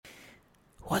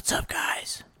What's up,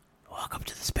 guys? Welcome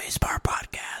to the Space Bar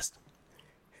Podcast.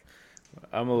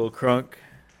 I'm a little crunk,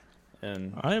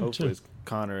 and I am hopefully too.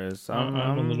 Connor is. I'm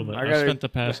a little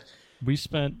bit. We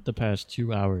spent the past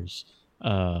 2 hours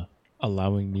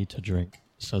allowing me to drink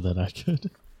so that I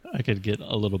could get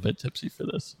a little bit tipsy for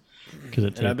this.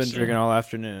 And I've been drinking all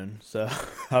afternoon, so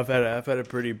I've had a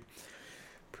pretty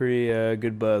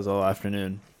good buzz all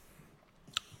afternoon.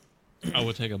 I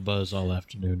would take a buzz all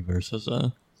afternoon versus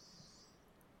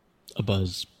a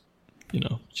buzz,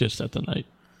 just at the night.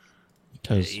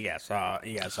 Because You got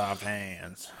soft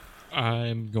hands.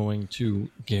 I'm going to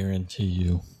guarantee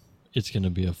you it's going to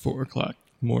be a 4 o'clock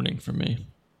morning for me.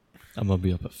 I'm going to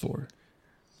be up at 4.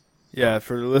 Yeah,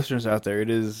 for the listeners out there, it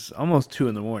is almost 2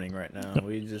 in the morning right now.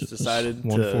 We just decided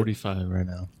 1:45 right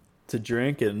now to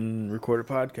drink and record a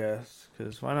podcast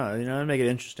because why not? Make it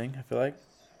interesting. I feel like.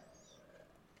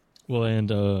 Well,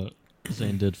 and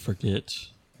Zane did forget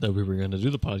that we were going to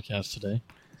do the podcast today.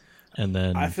 And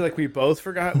then I feel like we both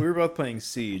forgot. We were both playing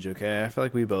Siege, okay? I feel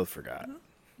like we both forgot.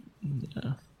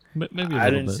 Yeah, maybe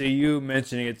I didn't see you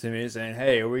mentioning it to me, saying,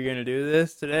 "Hey, are we going to do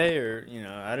this today?" Or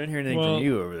I didn't hear anything from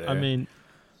you over there. I mean,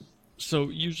 so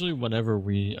usually whenever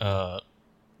we're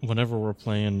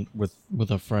playing with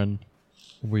a friend,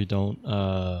 we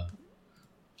don't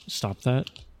stop that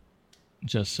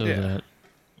just so that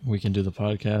we can do the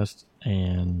podcast.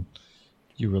 And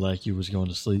you were like, you was going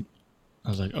to sleep. I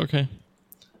was like, okay.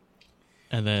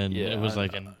 And then it was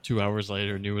like 2 hours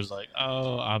later, and you was like,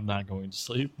 oh, I'm not going to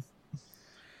sleep.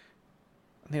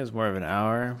 I think it was more of an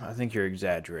hour. I think you're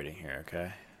exaggerating here,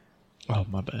 okay? Oh,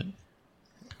 my bad.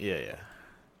 Yeah.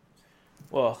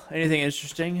 Well, anything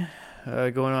interesting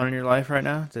going on in your life right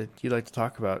now that you'd like to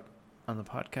talk about on the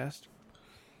podcast?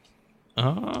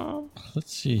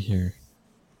 Let's see here.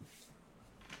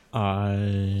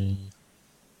 I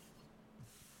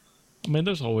mean,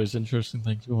 there's always interesting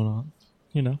things going on,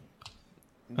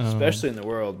 Especially in the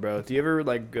world, bro. Do you ever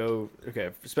go?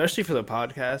 Okay, especially for the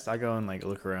podcast, I go and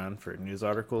look around for news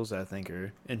articles that I think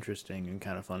are interesting and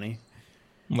kind of funny.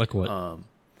 Like what?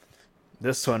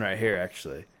 This one right here,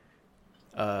 actually.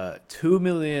 2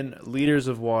 million liters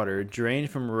of water drained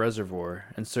from a reservoir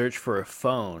and search for a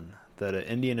phone that an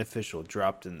Indian official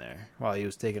dropped in there while he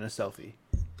was taking a selfie.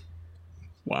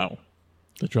 Wow.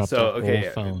 They dropped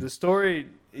a phone. The story,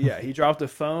 he dropped a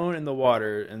phone in the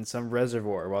water in some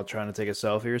reservoir while trying to take a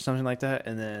selfie or something like that.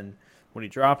 And then when he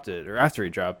dropped it, or after he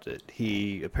dropped it,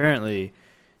 he apparently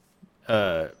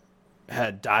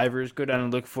had divers go down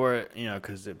and look for it,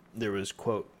 because there was,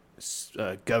 quote,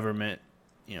 government,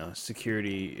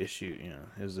 security issue,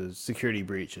 it was a security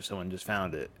breach if someone just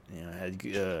found it, had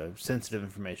sensitive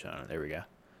information on it. There we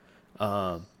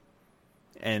go.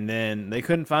 And then they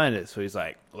couldn't find it, so he's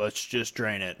like, let's just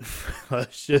drain it.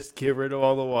 Let's just get rid of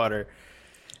all the water.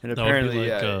 And apparently,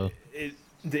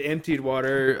 the emptied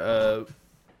water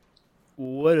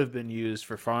would have been used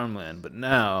for farmland, but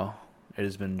now it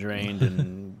has been drained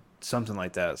and something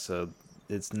like that, so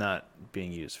it's not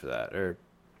being used for that. Or,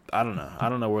 I don't know. I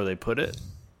don't know where they put it.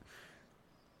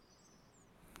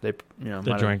 They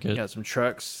drank it. Got some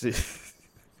trucks.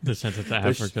 They sent it to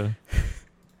Africa.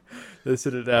 They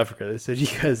sent it to Africa. They said, you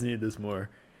guys need this more.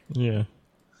 Yeah.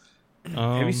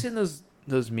 Have you seen those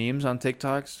memes on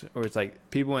TikToks where it's like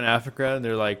people in Africa and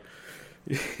they're like,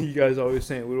 you guys always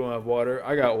saying we don't have water.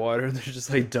 I got water. And they're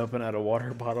just dumping out a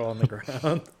water bottle on the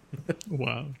ground.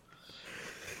 Wow.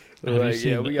 They're like,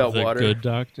 we got water. The Good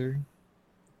Doctor.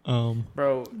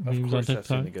 Bro, of course I've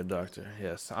seen The Good Doctor.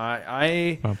 Yes.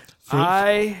 I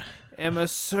am a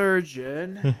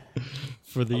surgeon.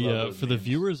 For the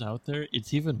viewers out there,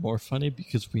 it's even more funny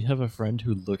because we have a friend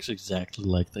who looks exactly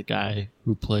like the guy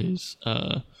who plays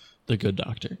the Good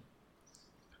Doctor.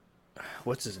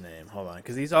 What's his name? Hold on,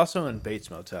 because he's also in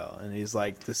Bates Motel, and he's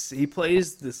like this. He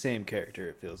plays the same character.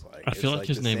 It feels like. I feel like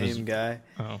his name is guy.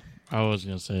 Oh, I was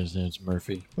gonna say his name's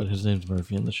Murphy, but his name's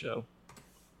Murphy in the show.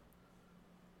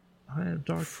 I am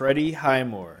dark. Freddie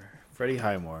Highmore.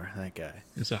 That guy.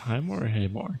 Is it Highmore or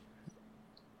Haymore?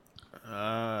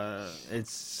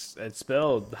 It's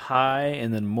spelled high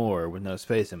and then more with no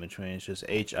space in between. It's just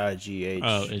Highmore.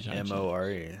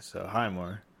 So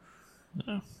Highmore.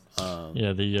 Yeah.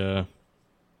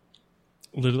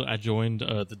 Literally, I joined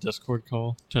the Discord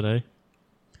call today,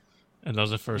 and that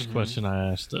was the first question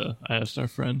I asked. I asked our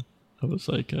friend. I was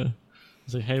like,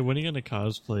 "Hey, when are you gonna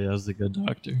cosplay as the Good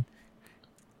Doctor?"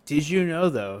 Did you know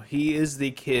though he is the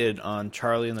kid on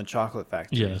Charlie and the Chocolate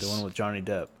Factory, yes. The one with Johnny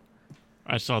Depp?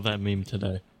 I saw that meme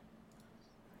today.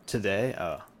 Today?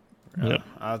 Oh. Yeah.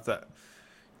 I thought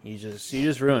You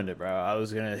just ruined it, bro. I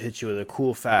was gonna hit you with a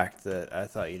cool fact that I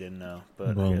thought you didn't know,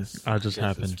 but Well, I just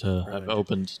happened to have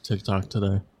opened TikTok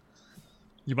today.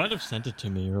 You might have sent it to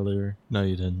me earlier. No,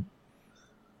 you didn't.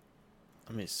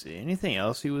 Let me see. Anything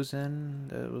else he was in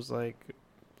that was like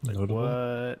Notable?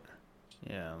 what?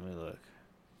 Yeah, let me look.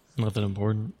 Nothing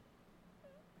important.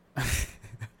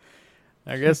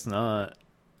 I guess not.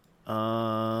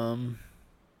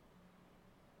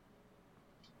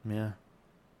 Yeah,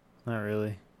 not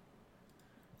really.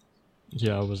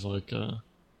 Yeah, I was like,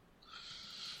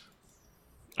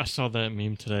 I saw that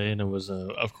meme today, and it was,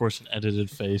 of course, an edited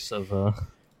face of the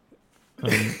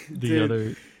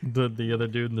other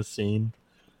dude in the scene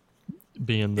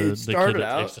being the kid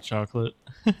that takes the chocolate.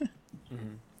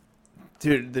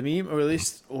 Dude, the meme, or at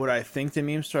least what I think the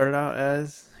meme started out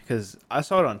as, because I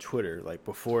saw it on Twitter, like,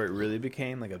 before it really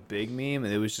became, like, a big meme,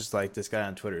 and it was just, like, this guy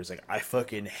on Twitter is like, I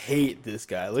fucking hate this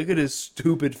guy. Look at his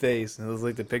stupid face. And it was,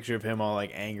 like, the picture of him all,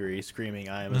 like, angry, screaming,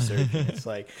 I am a surgeon. It's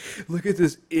like, look at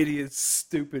this idiot's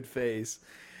stupid face.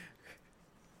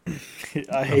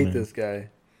 I hate this guy.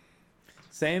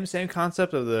 Same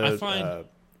concept of the...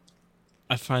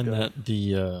 I find that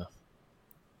the...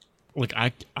 like,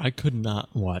 I could not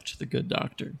watch The Good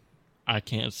Doctor. I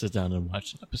can't sit down and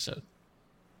watch an episode.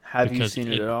 Have you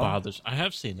seen it at all? I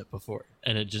have seen it before,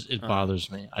 and it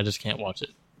bothers me. I just can't watch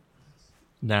it.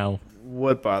 Now,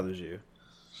 what bothers you?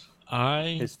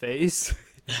 His face.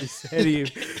 You said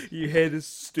you hate his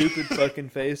stupid fucking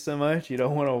face so much you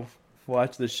don't want to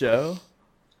watch the show.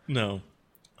 No,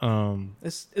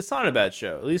 it's not a bad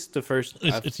show. At least the first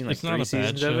I've seen like 3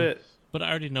 seasons of it. But I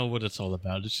already know what it's all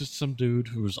about. It's just some dude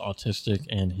who's autistic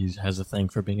and he has a thing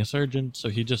for being a surgeon, so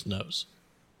he just knows.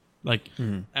 Like,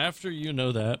 after you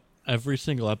know that, every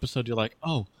single episode you're like,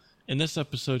 oh, in this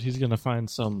episode he's going to find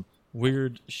some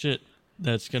weird shit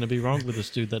that's going to be wrong with this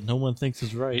dude that no one thinks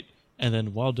is right. And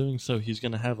then while doing so, he's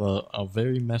going to have a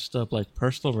very messed up, like,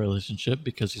 personal relationship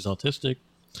because he's autistic.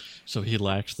 So he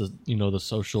lacks the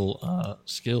social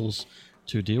skills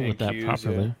to deal with that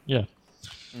properly. Yeah.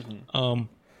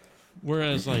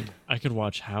 Whereas, like, I could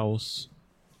watch House,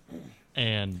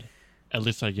 and at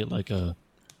least I get, like, a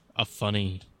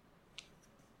funny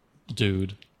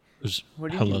dude who's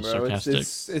hella sarcastic.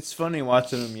 It's funny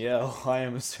watching him yell, I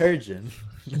am a surgeon.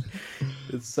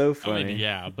 It's so funny. I mean,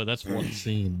 yeah, but that's one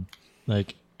scene.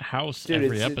 Like, House,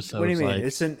 every episode. What do you mean? Like,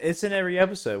 it's in every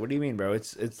episode. What do you mean, bro?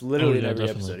 It's literally in every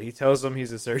episode. He tells them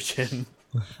he's a surgeon.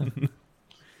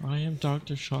 I am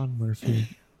Dr. Sean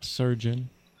Murphy, surgeon.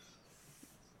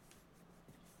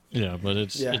 Yeah, but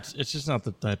it's just not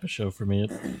the type of show for me.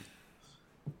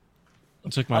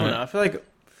 It's like I don't know. I feel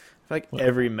like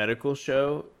every medical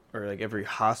show or like every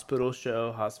hospital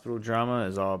show, hospital drama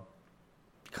is all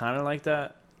kind of like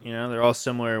that. You know, they're all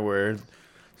similar where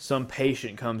some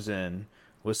patient comes in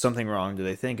with something wrong that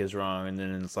they think is wrong, and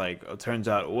then it's like, it turns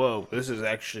out, whoa, this is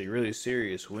actually really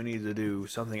serious. We need to do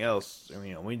something else. I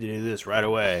mean, we need to do this right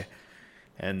away.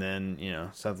 And then,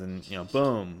 something,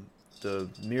 boom. The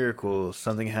miracle,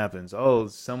 something happens. Oh,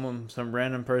 some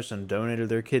random person donated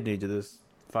their kidney to this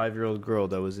 5-year-old girl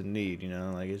that was in need.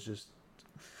 Like, it's just,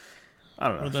 I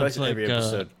don't know. I feel like every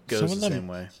episode goes the same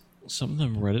way. Some of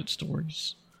them Reddit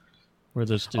stories where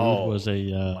this dude was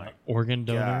a organ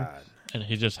donor, and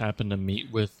he just happened to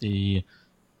meet with the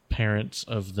parents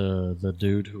of the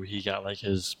dude who he got like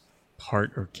his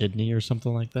heart or kidney or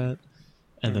something like that,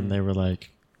 and then they were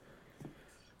like.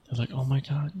 They're like, oh my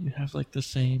god, you have like the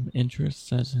same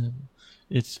interests as him.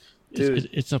 It's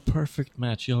a perfect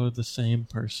match. Y'all are the same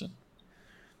person.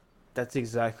 That's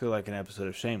exactly like an episode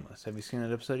of Shameless. Have you seen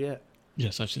that episode yet?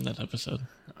 Yes, I've seen that episode.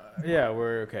 Yeah,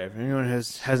 we're okay. If anyone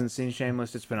hasn't seen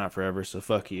Shameless, it's been out forever, so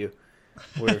fuck you.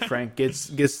 Where Frank gets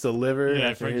the liver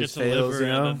after his fails,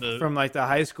 from like the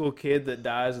high school kid that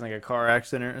dies in like a car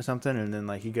accident or something, and then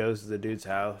like he goes to the dude's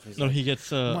house. He gets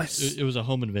it was a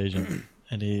home invasion.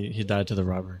 And he died to the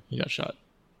robber. He got shot.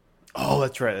 Oh,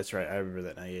 that's right. I remember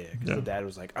that now. Yeah, because the dad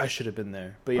was like, I should have been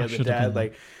there. But yeah, the dad,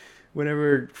 like,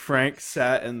 whenever Frank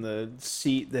sat in the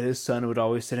seat that his son would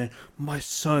always sit in, my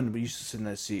son used to sit in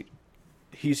that seat.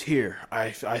 He's here.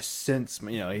 I sense,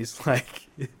 he's like,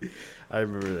 I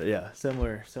remember that. Yeah,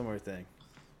 similar thing.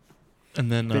 And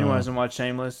then if anyone hasn't watched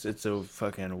Shameless, it's a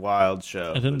fucking wild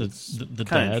show. And then the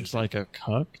dad's like a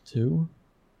cuck too.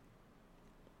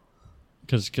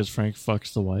 Because Frank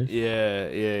fucks the wife.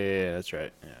 Yeah, that's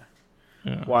right.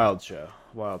 Yeah. Wild show.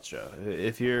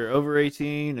 If you're over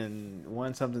 18 and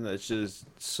want something that's just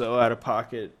so out of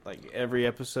pocket, like every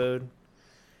episode,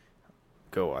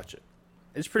 go watch it.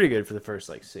 It's pretty good for the first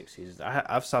like 6 seasons.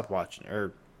 I've stopped watching it,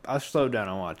 or I've slowed down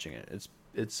on watching it.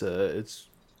 It's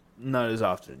not as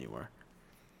often anymore.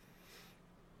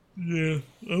 Yeah,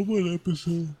 I'm on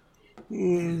episode.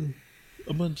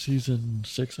 I'm on season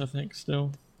 6, I think.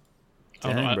 Still, I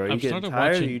don't know. Dang, bro, you I've getting started tired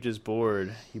or watching. you just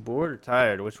bored? You bored or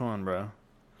tired? Which one, bro?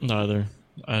 Neither.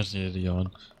 I just needed to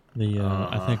yawn. I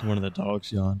Uh-huh. think one of the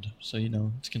dogs yawned, so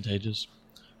it's contagious.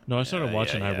 No, I started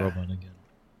watching Yeah. iRobot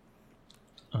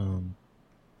again.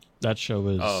 That show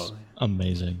is Oh,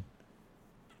 amazing.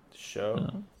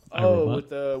 show? Oh, iRobot.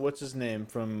 with what's his name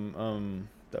from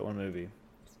that one movie?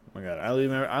 Oh my god, I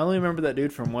only remember that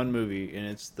dude from one movie, and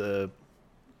it's the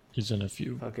He's in a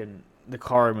few. fucking the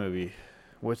car movie.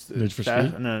 What's the Need for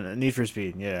Speed? No, Need for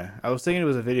Speed. Yeah, I was thinking it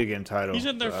was a video game title. He's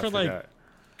in there but I for like forgot.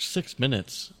 6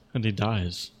 minutes, and he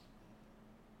dies.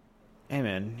 Hey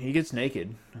man, he gets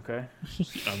naked. Okay.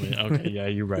 I mean, okay, yeah,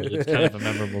 you're right. It's kind of a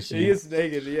memorable scene. He gets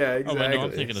naked. Yeah, Oh, exactly. wait, no,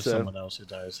 I'm thinking of someone else who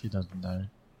dies. He doesn't die.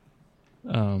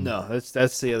 No,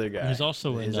 that's the other guy. He's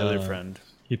also his in other friend.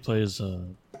 He plays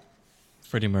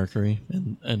Freddie Mercury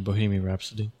in Bohemian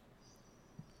Rhapsody.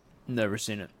 Never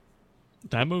seen it.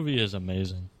 That movie is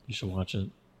amazing. You should watch it.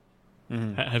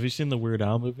 Mm-hmm. Have you seen the Weird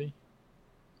Al movie?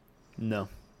 No.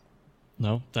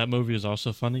 No, that movie is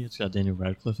also funny. It's got Daniel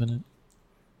Radcliffe in it.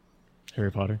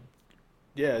 Harry Potter.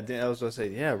 Yeah, I was gonna say.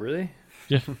 Yeah, really?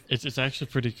 Yeah, it's actually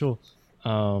pretty cool.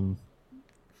 And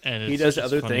He does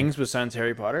other things besides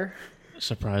Harry Potter.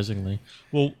 Surprisingly,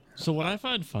 well, so what I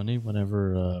find funny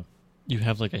whenever you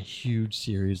have like a huge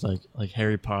series like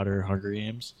Harry Potter, Hunger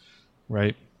Games,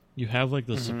 right? You have like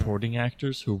the supporting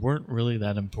actors who weren't really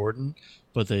that important,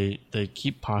 but they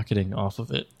keep pocketing off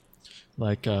of it.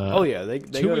 Like Oh yeah, they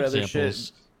two go to other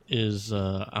examples shit. is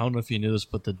I don't know if you knew this,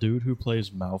 but the dude who plays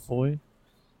Malfoy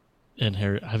in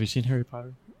Harry. Have you seen Harry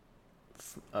Potter?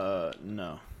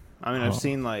 No. I mean, I've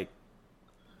seen like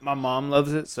my mom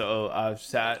loves it, so I've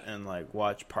sat and like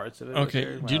watched parts of it. Okay,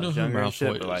 with her when do you I know was who younger and Malfoy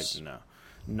shit, but, like, is?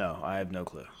 no, I have no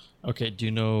clue. Okay, do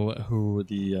you know who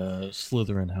the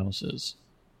Slytherin house is?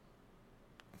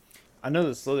 I know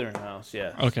the Slytherin house.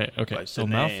 Yeah. Okay. Like, So the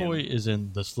name. Malfoy is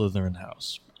in the Slytherin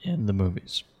house in the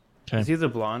movies. Okay. Is he the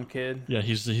blonde kid? Yeah,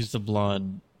 he's the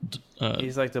blonde.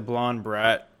 He's like the blonde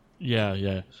brat.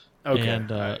 Yeah. Okay. And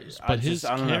but his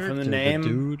I don't know, character, from the name.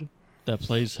 dude that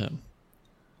plays him,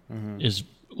 is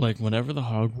like whenever the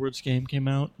Hogwarts game came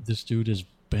out, this dude is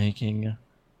banking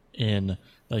in.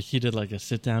 Like he did like a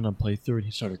sit down and play through, and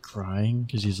he started crying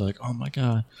because he's like, "Oh my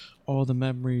god, all the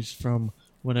memories from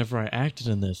whenever I acted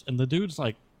in this." And the dude's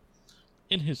like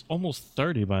in his almost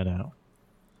 30 by now,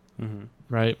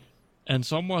 right? And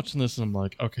so I'm watching this and I'm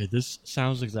like, okay, this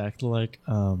sounds exactly like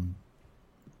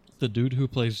the dude who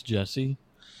plays Jesse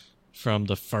from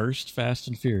the first Fast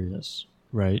and Furious,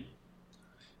 right?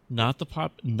 Not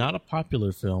a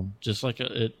popular film, just like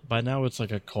by now it's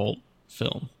like a cult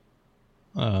film.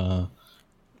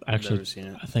 Actually, never seen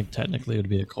it. I think technically it would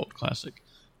be a cult classic.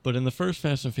 But in the first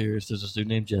Fast and Furious, there's this dude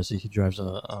named Jesse. He drives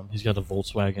he's got a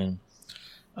Volkswagen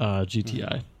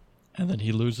GTI, and then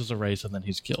he loses a race, and then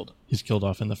he's killed. He's killed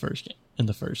off in the first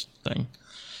thing,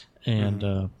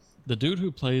 and the dude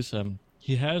who plays him,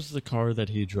 he has the car that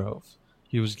he drove.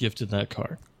 He was gifted that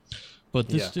car. But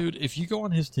this dude, if you go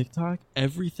on his TikTok,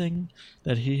 everything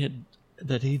that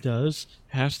he does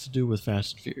has to do with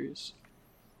Fast and Furious.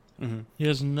 He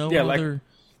has no other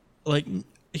like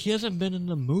he hasn't been in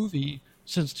a movie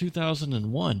since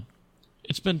 2001.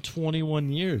 It's been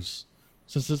 21 years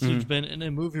since this dude's been in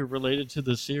a movie related to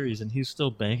the series, and he's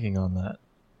still banking on that.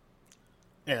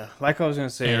 Yeah, like I was gonna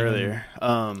say earlier.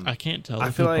 I can't tell. I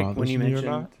if feel it like bothers when you me or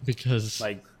mentioned not, because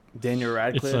like Daniel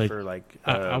Radcliffe like, or like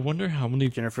I wonder how many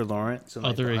Jennifer Lawrence and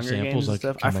like, other the Hunger examples Games I and could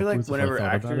stuff. I come feel up like with if I whenever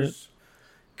thought about actors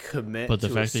commit but the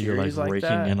to fact a that you're like series raking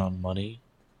that, in on money,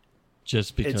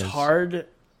 just because it's hard.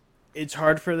 It's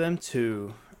hard for them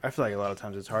to. I feel like a lot of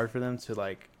times it's hard for them to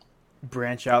like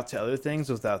branch out to other things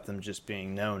without them just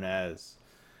being known as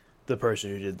the person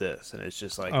who did this, and it's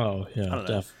just like, oh yeah, I don't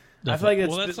know. definitely. I feel like it's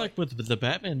well, that's like with the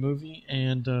Batman movie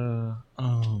and oh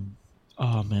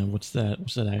man, what's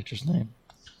that actor's name?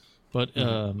 But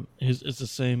it's the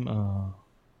same. I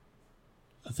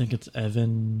think it's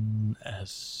Evan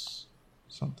S.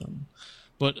 something.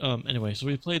 But anyway, so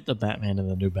we played the Batman in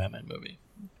the new Batman movie,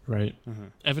 right?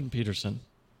 Evan Peterson.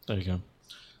 There you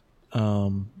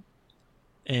go.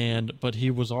 But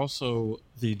he was also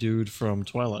the dude from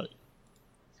Twilight.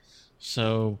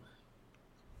 So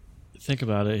think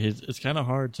about it. It's kind of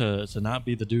hard to not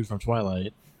be the dude from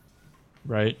Twilight,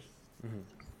 right?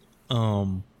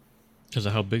 Because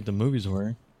of how big the movies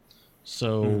were.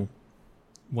 So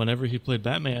whenever he played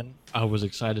Batman, I was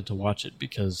excited to watch it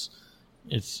because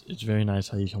it's very nice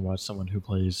how you can watch someone who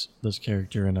plays this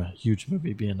character in a huge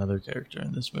movie be another character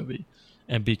in this movie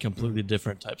and be completely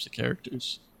different types of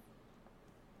characters.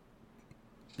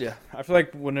 Yeah, I feel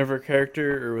like whenever a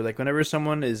character or like whenever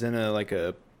someone is in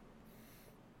a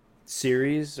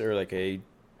series or like a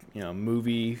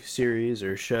movie series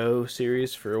or show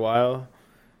series for a while,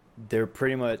 they're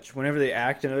pretty much whenever they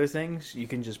act in other things, you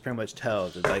can just pretty much tell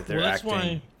that like they're Well, that's acting why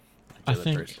like the I other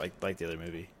think person, like the other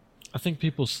movie. I think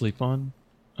people sleep on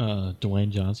Dwayne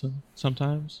Johnson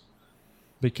sometimes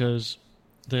because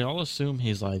they all assume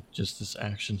he's like just this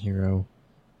action hero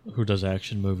who does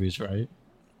action movies, right?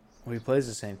 Well, he plays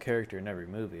the same character in every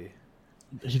movie.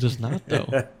 He does not,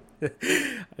 though.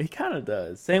 He kind of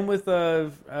does. Same with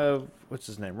what's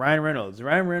his name, Ryan Reynolds.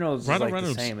 Ryan Reynolds is like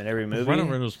the same in every movie. Ryan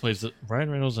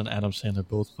Reynolds and Adam Sandler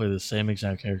both play the same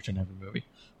exact character in every movie,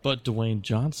 but Dwayne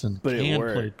Johnson can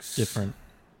play different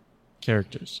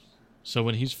characters. So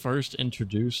when he's first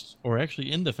introduced, or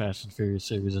actually in the Fast and Furious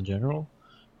series in general,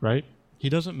 right? He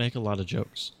doesn't make a lot of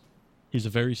jokes. He's a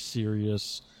very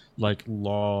serious, like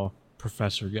law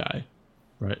professor guy,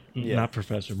 right? Yeah. Not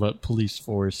professor, but police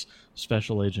force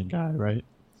special agent guy, right?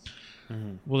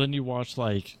 Mm-hmm. Well, then you watch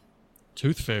like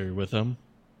Tooth Fairy with him,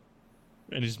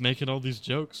 and he's making all these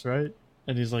jokes, right?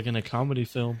 And he's like in a comedy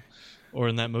film, or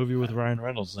in that movie with Ryan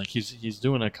Reynolds, like he's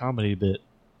doing a comedy bit,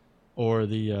 or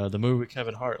the movie with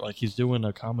Kevin Hart, like he's doing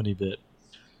a comedy bit,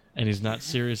 and he's not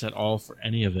serious at all for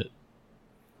any of it.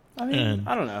 I mean,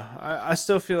 I don't know. I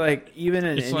still feel like even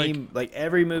in any like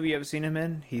every movie I've seen him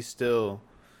in, he is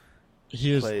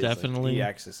definitely he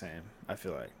acts the same. I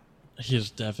feel like he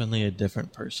is definitely a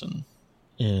different person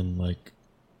in like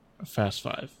Fast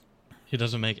Five. He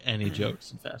doesn't make any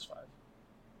jokes in Fast Five.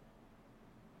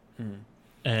 Mm-hmm.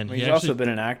 And he's also been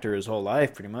an actor his whole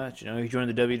life, pretty much. He joined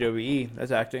the WWE.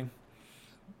 That's acting.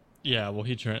 Yeah, well,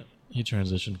 he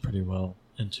transitioned pretty well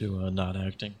into not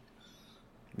acting.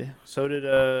 Yeah. So did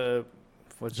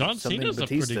John Cena's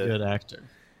Batista. A pretty good actor.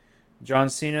 John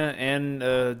Cena and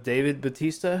David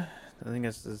Batista. I think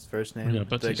that's his first name. Yeah,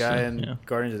 Batista, the guy in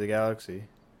Guardians of the Galaxy.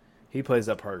 He plays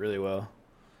that part really well.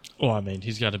 Well, I mean,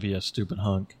 he's got to be a stupid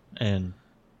hunk, and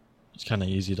it's kind of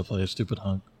easy to play a stupid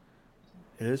hunk.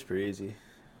 It is pretty easy.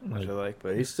 I feel like,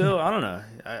 but he's still, I don't know.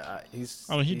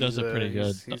 He does it pretty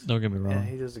good. Don't get me wrong. Yeah,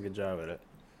 he does a good job at it.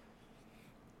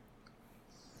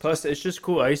 Plus, it's just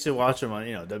cool. I used to watch him on,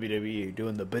 WWE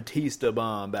doing the Batista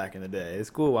bomb back in the day.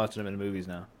 It's cool watching him in the movies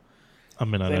now.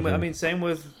 Same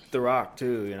with The Rock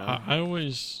too. I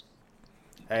always.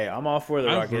 Hey, I'm all for The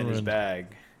Rock getting his bag.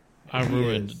 I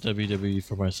ruined WWE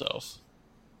for myself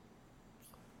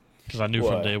because I knew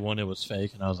from day one it was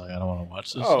fake, and I was like, I don't want to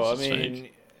watch this. Oh, this is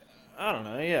fake. I don't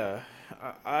know. Yeah,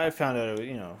 I found out.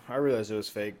 I realized it was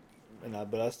fake,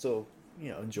 but I still,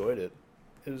 enjoyed it.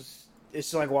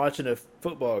 It's like watching a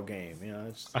football game.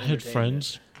 I had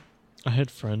friends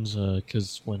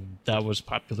because when that was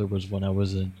popular was when I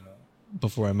was in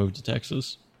before I moved to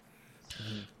Texas.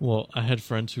 Mm-hmm. Well, I had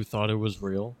friends who thought it was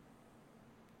real,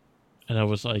 and I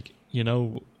was like,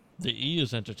 the E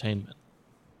is entertainment.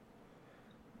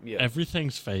 Yeah,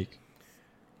 everything's fake.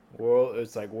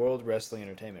 It's like World Wrestling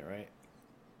Entertainment, right?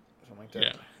 Something like that.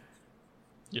 Yeah.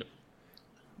 Yep.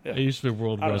 Yeah. It used to be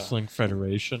World Wrestling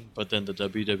Federation, but then the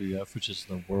WWF, which is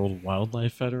the World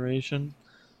Wildlife Federation,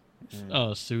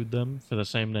 sued them for the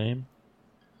same name.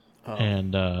 Oh.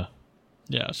 And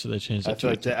so they changed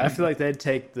it I feel like they'd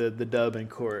take the dub in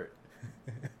court.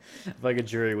 Like a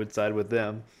jury would side with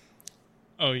them.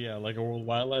 Oh yeah, like a World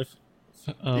Wildlife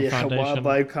Foundation.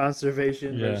 Wildlife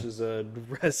conservation versus a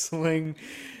wrestling.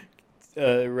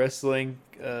 Could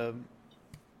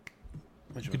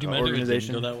you imagine if they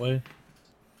didn't go that way?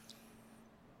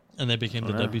 And they became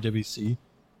the WWC,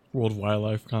 World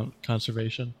Wildlife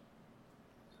Conservation.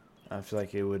 I feel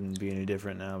like it wouldn't be any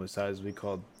different now. Besides, we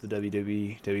called the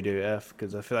WWF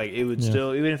because I feel like it would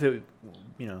still, even if it,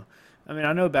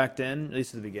 I know back then, at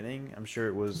least at the beginning, I'm sure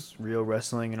it was real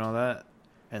wrestling and all that.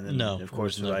 And then, of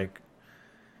course, it was like,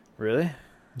 really?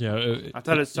 Yeah, I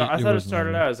thought it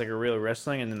started out as like a real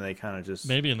wrestling, and then they kind of just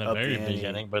maybe in the very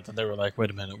beginning, but then they were like, "Wait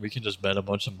a minute, we can just bet a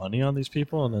bunch of money on these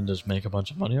people, and then just make a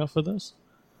bunch of money off of this."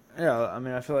 Yeah,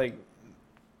 I feel like.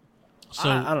 So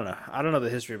I don't know. I don't know the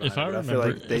history behind it. I feel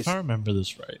like if I remember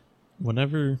this right,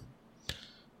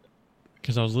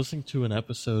 because I was listening to an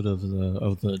episode of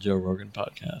the Joe Rogan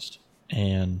podcast,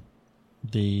 and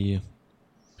it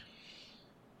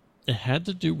had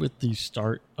to do with the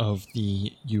start of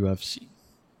the UFC.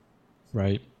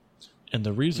 Right? And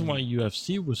the reason why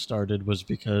UFC was started was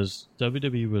because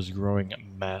WWE was growing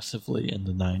massively in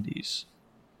the 90s.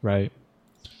 Right?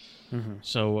 Mm-hmm.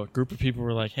 So a group of people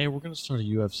were like, hey, we're going to start a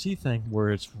UFC thing where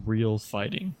it's real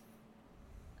fighting.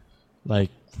 Like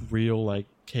real like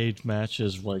cage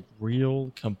matches, like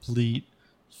real complete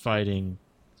fighting.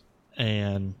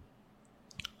 And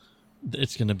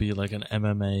it's going to be like an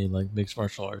MMA, like mixed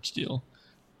martial arts deal.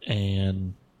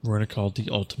 And we're going to call it the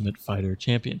Ultimate Fighter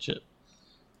Championship.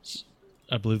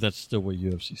 I believe that's still what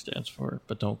UFC stands for,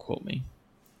 but don't quote me.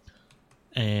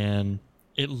 And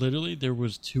it literally, there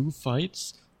was 2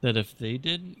 fights that if they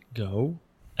didn't go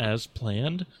as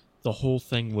planned, the whole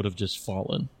thing would have just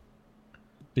fallen.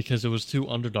 Because it was 2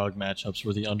 underdog matchups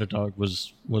where the underdog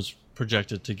was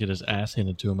projected to get his ass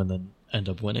handed to him and then end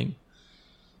up winning.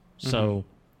 So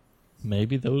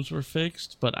maybe those were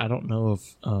fixed, but I don't know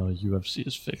if UFC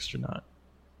is fixed or not.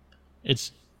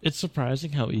 It's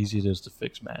surprising how easy it is to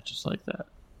fix matches like that,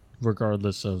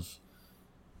 regardless of.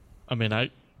 I mean,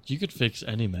 you could fix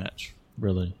any match,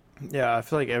 really. Yeah, I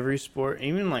feel like every sport,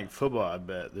 even like football, I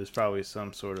bet there's probably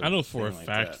some sort of. I know for a like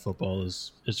fact that. football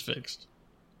is fixed.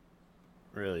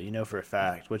 Really, you know for a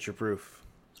fact. What's your proof?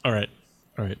 All right.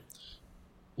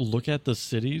 Look at the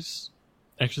cities.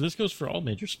 Actually, this goes for all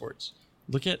major sports.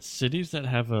 Look at cities that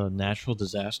have a natural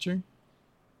disaster,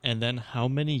 and then how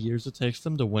many years it takes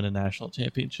them to win a national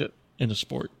championship in a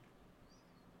sport.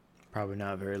 Probably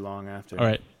not very long after. All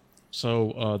right.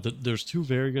 So there's 2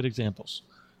 very good examples.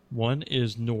 One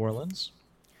is New Orleans.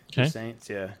 Okay. The Saints,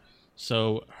 yeah.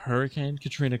 So Hurricane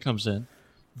Katrina comes in.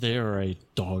 They are a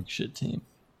dog shit team.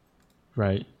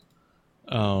 Right?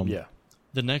 Yeah.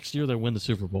 The next year they win the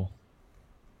Super Bowl.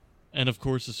 And of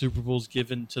course the Super Bowl's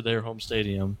given to their home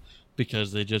stadium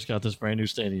because they just got this brand new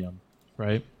stadium.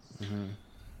 Right?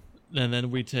 Mm-hmm. And then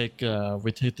we take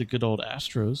the good old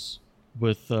Astros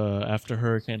with after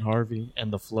Hurricane Harvey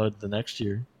and the flood the next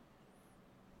year.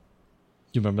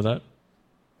 Do you remember that?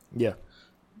 Yeah.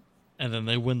 And then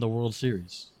they win the World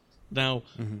Series. Now,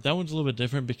 that one's a little bit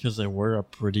different because they were a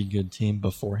pretty good team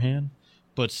beforehand,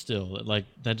 but still, like,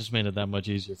 that just made it that much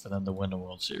easier for them to win the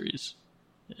World Series.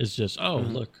 It's just,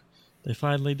 look, they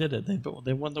finally did it.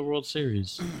 They won the World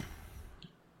Series.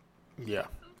 Yeah.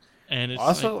 And it's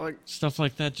also like stuff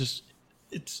like that. Just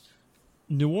it's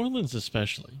New Orleans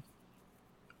especially.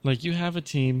 Like, you have a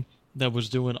team that was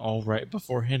doing all right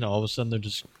beforehand, all of a sudden they're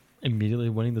just immediately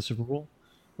winning the Super Bowl.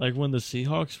 Like when the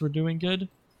Seahawks were doing good,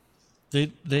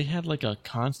 they had like a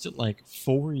constant like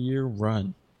 4-year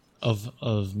run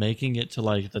of making it to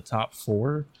like the top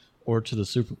 4 or to the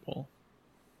Super Bowl.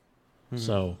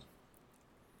 So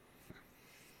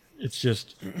it's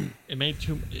just it made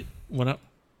too that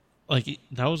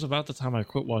was about the time I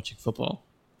quit watching football.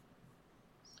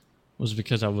 Was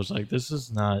because I was like, this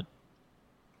doesn't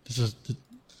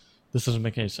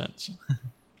make any sense.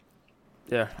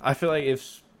 Yeah, I feel like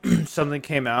if something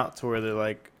came out to where they're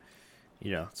like,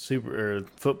 you know, super or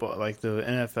football, like the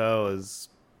NFL is,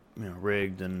 you know,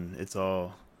 rigged and it's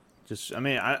all just. I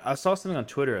mean, I saw something on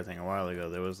Twitter I think a while ago.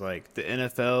 There was like the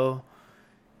NFL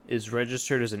is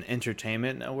registered as an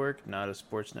entertainment network, not a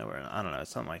sports network. I don't know,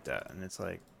 something like that. And it's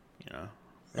like, you know,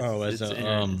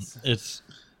 it's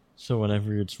so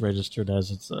whenever it's registered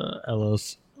as it's a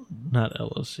LLC, not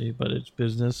LLC, but it's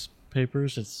business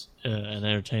papers. It's an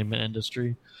entertainment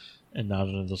industry, and not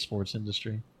in the sports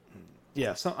industry.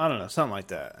 Yeah, I don't know, something like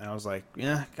that. And I was like,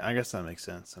 yeah, I guess that makes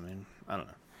sense. I mean, I don't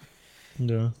know.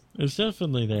 Yeah, it's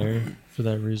definitely there for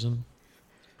that reason.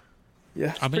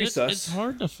 Yeah, I mean, it's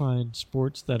hard to find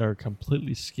sports that are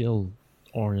completely skill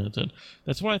oriented.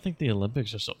 That's why I think the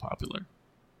Olympics are so popular.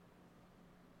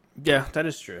 Yeah, that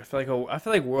is true. I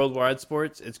feel like worldwide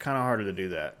sports, it's kind of harder to do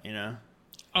that. You know?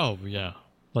 Oh yeah,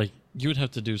 like you would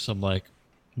have to do some like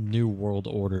new world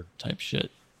order type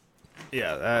shit.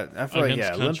 Yeah, I feel like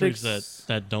countries Olympics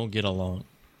that don't get along.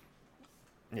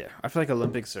 Yeah, I feel like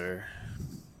Olympics are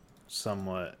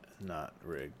somewhat not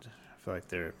rigged. I feel like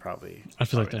they're probably. I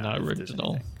feel like they're not rigged at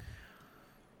all.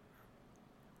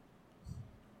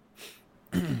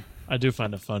 I do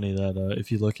find it funny that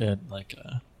if you look at like,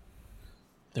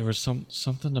 there was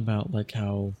something about like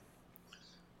how,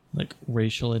 like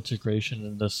racial integration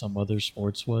into some other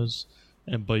sports was,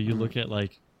 but you look at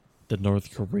like the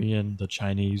North Korean, the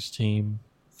Chinese team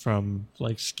from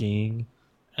like skiing,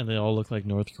 and they all look like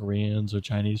North Koreans or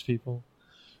Chinese people,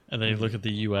 and then you look at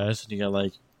the U.S. and you got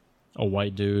like a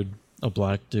white dude, a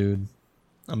black dude,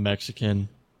 a Mexican,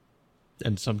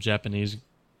 and some Japanese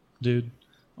dude,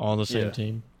 all on the same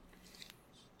team.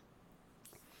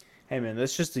 Hey man,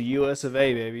 that's just the U.S. of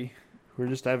A, baby. We're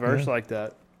just diverse like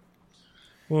that.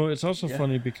 Well, it's also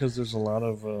funny because there's a lot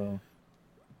of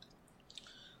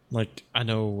like, I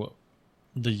know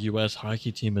the U.S.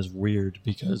 hockey team is weird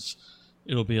because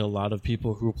it'll be a lot of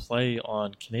people who play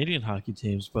on Canadian hockey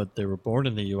teams, but they were born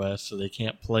in the U.S., so they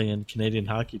can't play in Canadian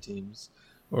hockey teams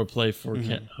or play for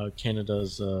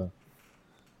Canada's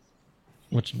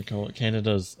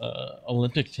Canada's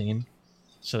Olympic team,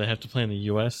 so they have to play in the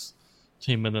U.S.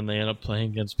 team, and then they end up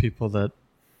playing against people that,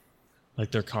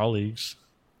 like, their colleagues.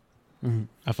 Mm-hmm.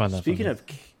 I find that Speaking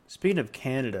funny. speaking of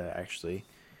Canada, actually,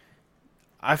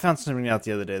 I found something out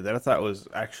the other day that I thought was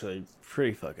actually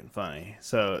pretty fucking funny.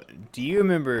 So, do you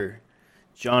remember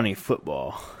Johnny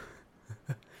Football?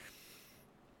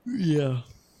 Yeah.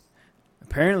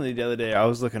 Apparently, the other day I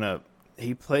was looking up.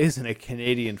 He plays in a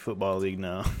Canadian football league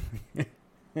now.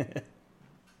 You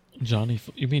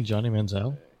mean Johnny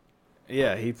Manziel?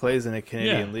 Yeah, he plays in a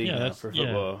Canadian league Yeah, now for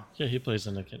football. Yeah, he plays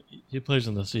in the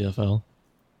CFL.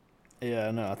 Yeah,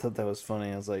 I know. I thought that was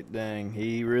funny. I was like, dang,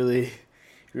 he really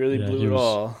Yeah, blew he it was.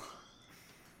 all.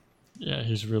 Yeah,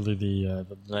 he's really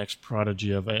the next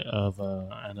prodigy of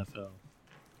NFL.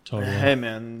 Totally. Hey,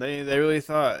 man, they really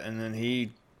thought, and then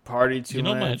he partied too You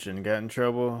know, much and got in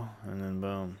trouble, and then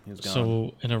boom, he was gone.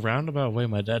 So in a roundabout way,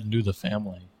 my dad knew the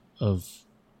family of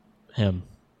him.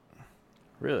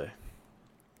 Really?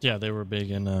 Yeah, they were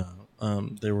big in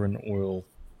they were in oil,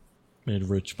 made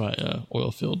rich by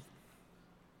oil field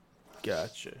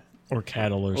Gotcha. or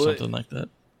cattle or something like that.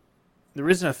 The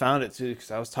reason I found it too,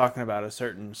 because I was talking about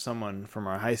someone from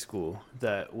our high school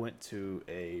that went to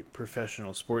a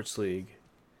professional sports league.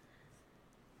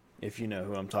 If you know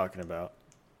who I'm talking about.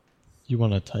 You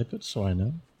want to type it so I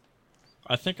know?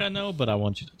 I think I know, but I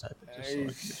want you to type it.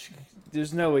 Just so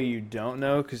There's no way you don't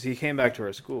know, because he came back to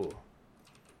our school.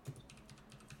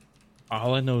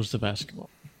 all I know is the basketball.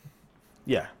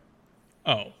 Yeah.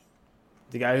 Oh.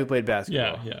 The guy who played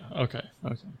basketball. Yeah. Okay.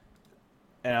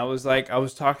 And I was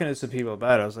talking to some people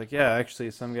about it. I was like, yeah,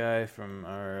 actually, some guy from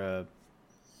our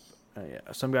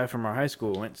high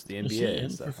school went to the NBA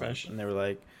and stuff. Profession? And they were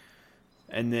like,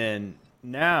 and then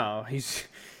now he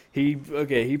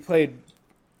played.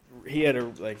 He had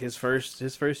his first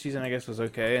season, I guess, was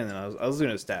okay, and then I was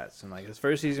looking at stats, and like his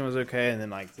first season was okay, and then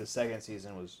like the second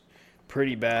season was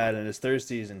pretty bad, and his third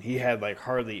season he had like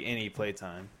hardly any play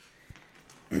time.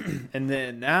 And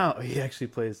then now he actually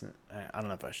plays. I don't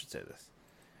know if I should say this.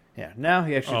 Yeah, now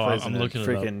he actually plays in a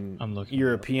freaking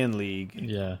European league.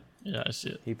 Yeah, I see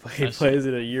it. He plays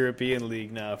in a European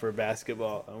league now for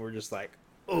basketball, and we're just like,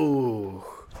 oh.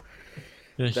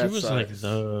 Yeah, he was like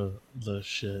the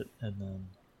shit, and then.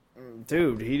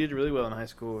 Dude, he did really well in high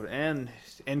school and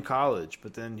in college,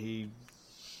 but then he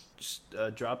just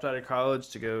dropped out of college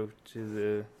to go to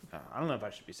the. I don't know if I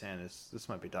should be saying this. This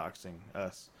might be doxing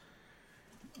us.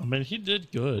 I mean, he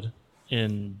did good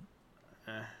in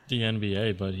the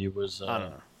NBA, but he was. I don't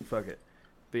know. Fuck it.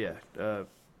 But yeah,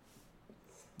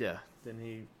 yeah.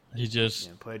 Then he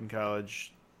just played in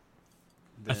college.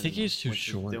 I think he's too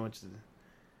short.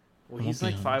 He's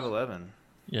like 5'11".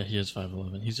 Yeah, he is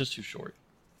 5'11". He's just too short.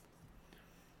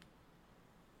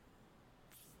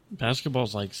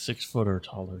 Basketball's like 6 foot or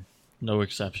taller. No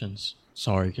exceptions.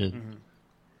 Sorry, kid. Mm-hmm.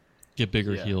 Get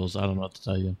bigger heels. I don't know what to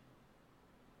tell you.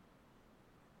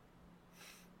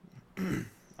 I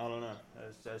don't know.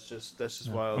 That's just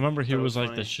wild. I remember he was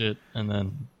like the shit, and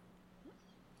then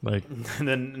like and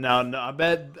then now I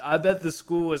bet the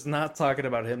school was not talking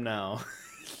about him now.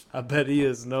 I bet he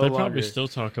is no longer. They probably still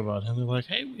talk about him. They're like,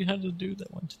 hey, we had a dude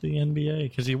that went to the NBA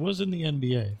because he was in the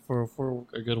NBA for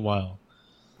a good while.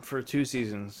 For 2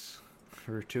 seasons,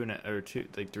 for 3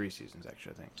 seasons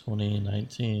actually, I think.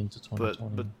 2019 to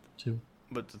 2022.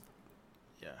 But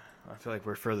I feel like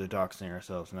we're further doxing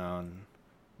ourselves now, and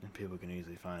people can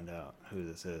easily find out who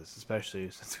this is, especially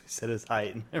since we said his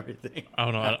height and everything. I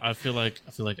don't know. I feel like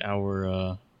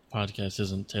our podcast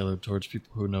isn't tailored towards people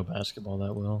who know basketball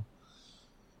that well.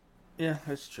 Yeah,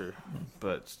 that's true.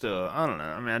 But still, I don't know.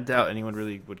 I mean, I doubt anyone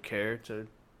really would care to.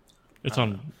 It's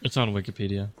on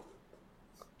Wikipedia.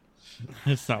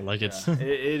 It's not like it's. It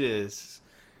is.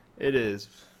 It is.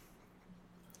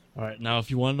 All right, now if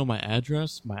you want to know my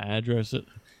address is.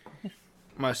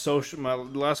 My social, my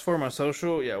last 4, my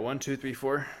social, 1, 2, 3,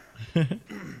 4.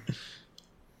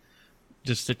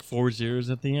 Just stick 4 zeros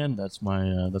at the end. That's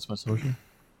my social.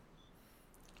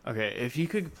 Okay, if you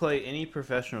could play any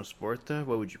professional sport, though,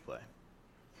 what would you play?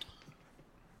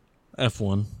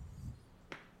 F1.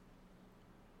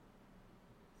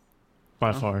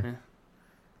 By far. Yeah.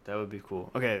 That would be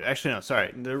cool. Okay, actually, no,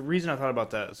 sorry. The reason I thought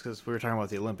about that is because we were talking about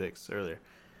the Olympics earlier.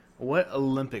 What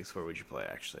Olympic sport would you play,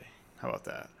 actually? How about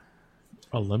that?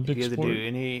 Olympic sport? If you had to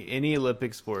do any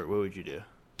Olympic sport, what would you do?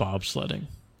 Bobsledding.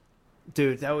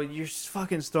 Dude, you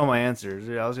fucking stole my answer.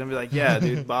 Dude, I was gonna be like, yeah,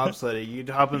 dude, bobsledding. You'd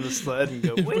hop in the sled and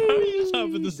go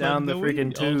down the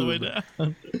freaking tube. All the way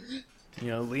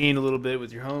down. Lean a little bit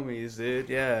with your homies, dude.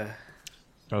 Yeah.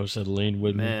 Bro said lean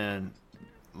with me. Man,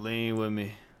 lean with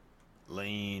me.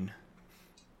 Lean.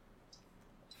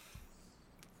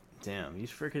 Damn, you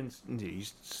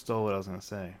stole what I was gonna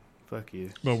say. Fuck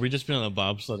you. Well, we just been on a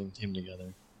bobsledding team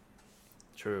together.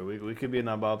 True. We could be in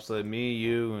that bobsled. Me,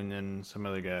 you, and then some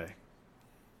other guy.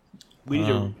 We need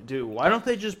to, dude. Why don't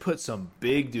they just put some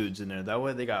big dudes in there? That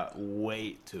way they got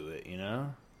weight to it. You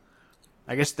know.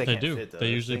 I guess they can't do. fit. Though. They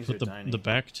Those usually things put are the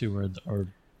back two are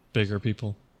bigger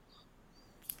people.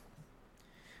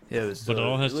 Yeah, but it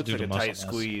all has it to looks do like with a muscle tight mass.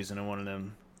 squeeze in one of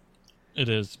them. It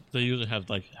is. They usually have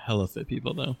like hella fit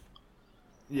people though.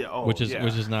 Yeah. Oh, which is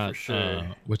not for sure.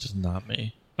 which is not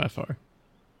me by far.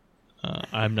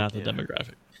 I'm not the Yeah.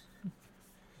 demographic.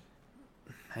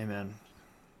 Hey man,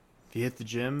 if you hit the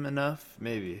gym enough,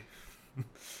 maybe,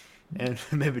 and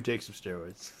maybe take some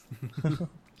steroids.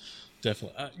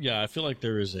 Definitely. Yeah, I feel like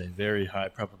there is a very high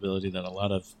probability that a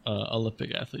lot of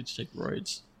Olympic athletes take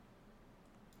roids.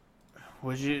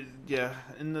 Would you? Yeah.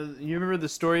 You remember the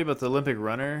story about the Olympic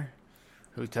runner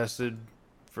who tested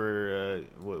for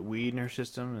weed in her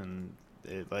system and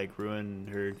it like ruined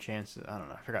her chances? I don't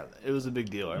know. I forgot. It was a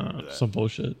big deal. I remember that. Some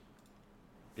bullshit.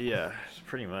 Yeah,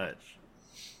 pretty much.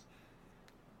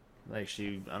 Like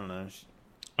I don't know.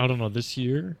 I don't know. This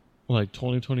year, like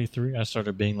 2023, I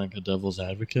started being like a devil's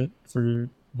advocate for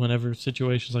whenever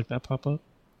situations like that pop up.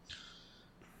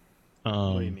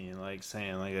 What do you mean? Like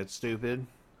saying like it's stupid?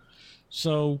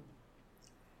 So,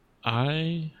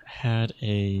 I had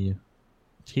a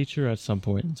teacher at some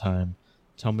point in time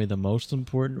tell me the most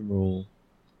important rule.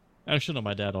 Actually, no,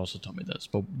 my dad also told me this,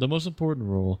 but the most important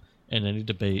rule in any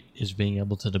debate is being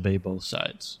able to debate both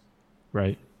sides,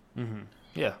 right? Mm-hmm.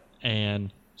 Yeah.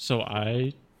 And so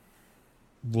I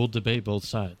will debate both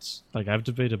sides. Like I've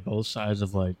debated both sides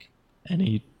of like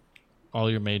all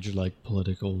your major like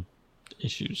political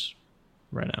issues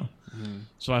right now. Mm-hmm.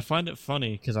 So I find it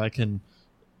funny because I can.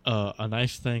 A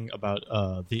nice thing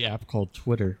about the app called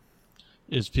Twitter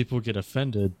is people get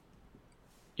offended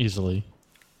easily.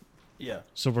 Yeah.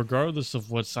 So regardless of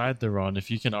what side they're on,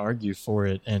 if you can argue for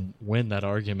it and win that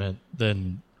argument,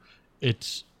 then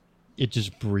it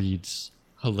just breeds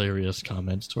hilarious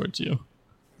comments towards you.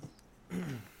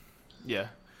 Yeah.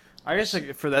 I guess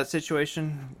like for that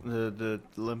situation, the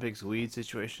Olympics weed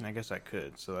situation, I guess I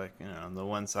could. So like, on the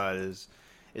one side is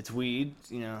it's weed,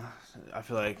 I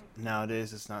feel like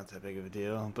nowadays it's not that big of a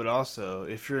deal. But also,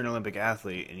 if you're an Olympic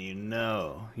athlete and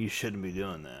you shouldn't be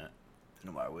doing that,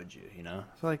 then why would you, I feel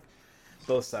like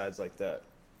both sides like that.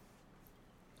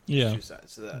 Yeah. Two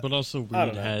sides to that. But also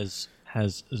weed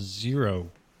has zero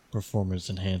performance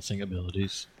enhancing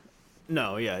abilities.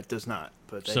 No, yeah, it does not.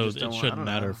 But so it shouldn't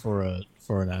matter for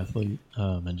an athlete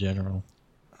in general.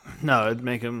 No, it'd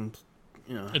make him,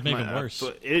 it'd make him worse.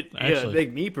 It'd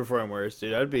make me perform worse,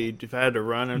 dude. I'd be if I had to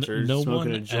run after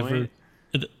smoking a joint.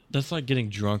 That's like getting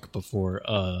drunk before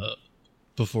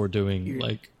doing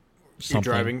like something.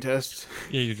 Your driving test.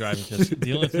 Yeah, your driving test.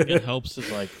 The only thing it helps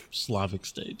is like Slavic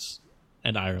states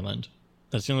and Ireland.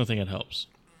 That's the only thing it helps.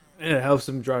 It helps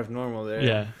them drive normal there.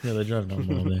 Yeah, they drive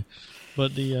normal there.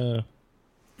 But the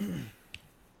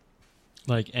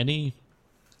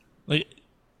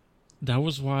that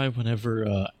was why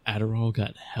whenever Adderall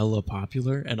got hella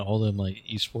popular and all them like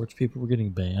esports people were getting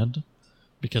banned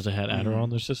because they had Adderall in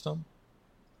their system.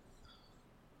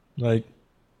 Like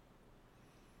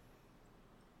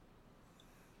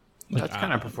that's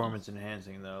kind of performance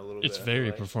enhancing though, a little bit. It's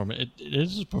very performance. It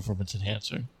is a performance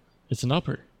enhancer. It's an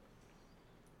upper.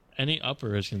 Any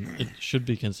upper it should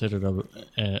be considered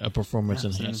a performance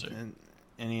enhancer.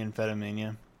 Any amphetamine,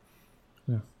 yeah.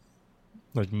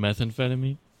 Like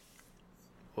methamphetamine.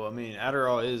 Well, I mean,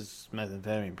 Adderall is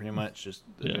methamphetamine, pretty much, just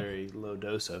a very low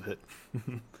dose of it.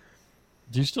 Do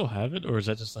you still have it, or is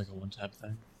that just like a one-time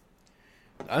thing?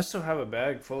 I still have a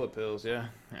bag full of pills, yeah.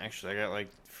 Actually, I got like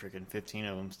freaking 15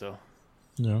 of them still.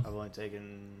 No. I've only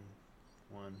taken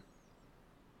one.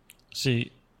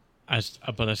 See,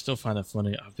 but I still find it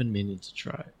funny. I've been meaning to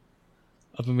try it.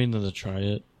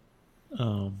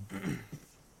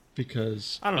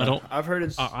 Because I don't know. I've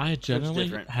heard I generally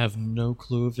have no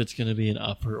clue if it's going to be an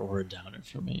upper or a downer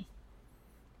for me.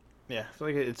 Yeah, I feel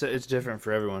like it's different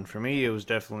for everyone. For me, it was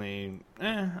definitely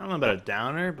I don't know about a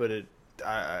downer, but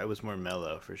I was more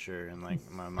mellow for sure, and like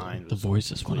my mind was the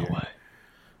voices clear. went away.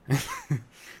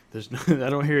 I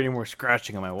don't hear any more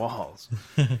scratching on my walls.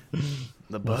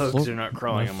 The bugs are not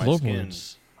crawling on my skin.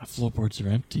 My floorboards are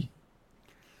empty.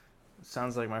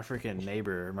 Sounds like my freaking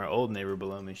neighbor, my old neighbor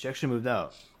below me. She actually moved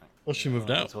out. Well, she moved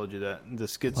out. I told you that. The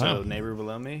schizo neighbor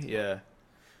below me. Yeah.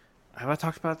 Have I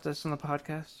talked about this on the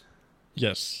podcast?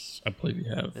 Yes, I believe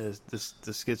you have. The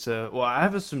schizo. Well, I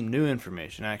have some new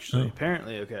information actually.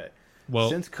 Apparently, okay. Well,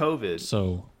 since COVID.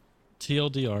 So,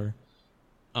 TLDR.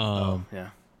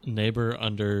 Neighbor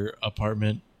under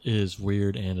apartment is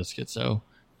weird and a schizo,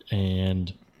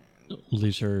 and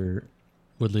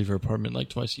would leave her apartment like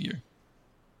twice a year.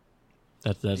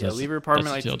 That's leave her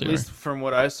apartment like TLDR. at least from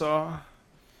what I saw.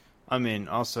 I mean,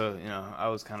 also, I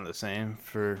was kind of the same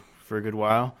for a good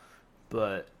while,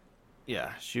 but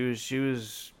yeah, she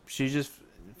just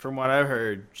from what I've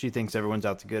heard, she thinks everyone's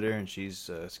out to get her, and she's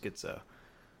schizo.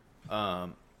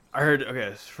 I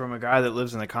heard from a guy that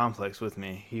lives in the complex with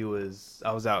me.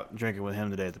 I was out drinking with him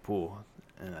today at the pool,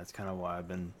 and that's kind of why I've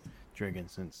been drinking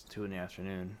since 2 in the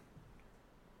afternoon.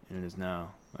 And it is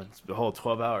now. It's the whole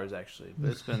 12 hours actually,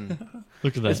 but it's been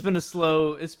Look at that. It's been a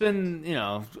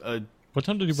What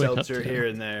time did you wake up seltzer today? here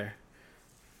and there.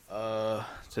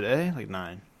 Today like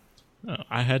 9.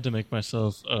 I had to make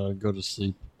myself go to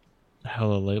sleep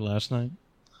hella late last night.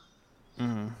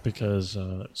 Mm-hmm. Because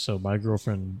so my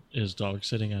girlfriend is dog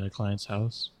sitting at a client's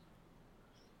house,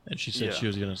 and she said she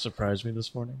was going to surprise me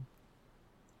this morning.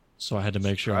 So I had to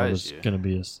make sure I was going to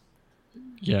be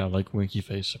like winky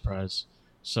face surprise.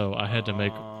 So I had to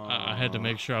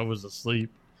make sure I was asleep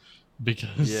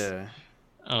because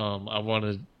I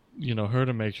wanted her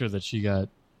to make sure that she got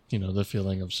the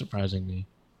feeling of surprising me.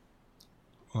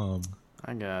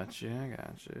 I got you.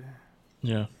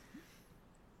 Yeah.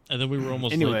 And then we were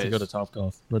almost late to go to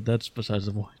Topgolf, but that's besides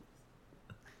the point.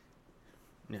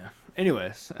 Yeah.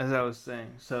 Anyways, as I was saying,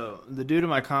 so the dude in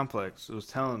my complex was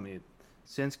telling me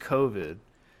since COVID,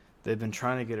 they've been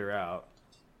trying to get her out.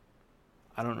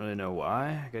 I don't really know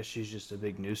why. I guess she's just a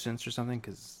big nuisance or something,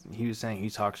 because he was saying he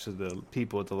talks to the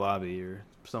people at the lobby or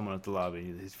someone at the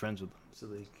lobby. He's friends with them, so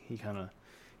he kind of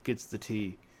gets the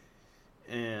tea.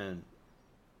 And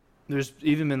there's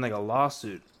even been like a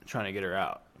lawsuit trying to get her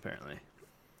out, apparently.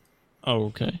 Oh,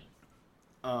 okay.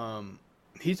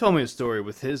 He told me a story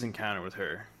with his encounter with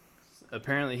her.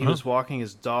 Apparently, he was walking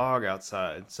his dog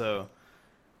outside. So,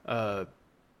 part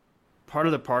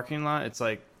of the parking lot, it's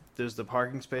like there's the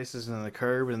parking spaces and the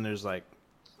curb, and there's like,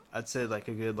 I'd say like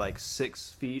a good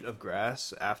 6 feet of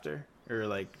grass after, or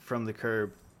like from the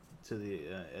curb to the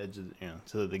edge of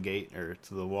to the gate or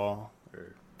to the wall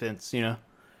or fence, Yeah.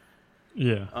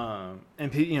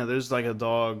 And there's like a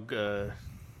dog.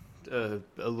 A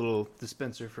little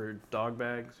dispenser for dog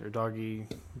bags or doggy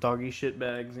shit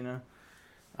bags,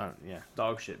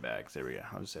 dog shit bags. There we go.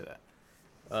 I'll just say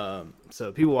that.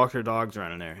 So people walk their dogs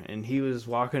around in there, and he was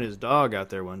walking his dog out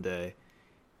there one day,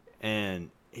 and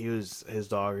his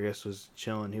dog, I guess, was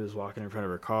chilling. He was walking in front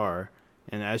of her car,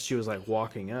 and as she was like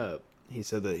walking up, he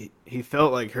said that he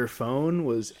felt like her phone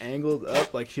was angled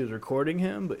up, like she was recording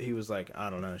him, but he was like,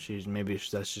 I don't know,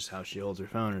 that's just how she holds her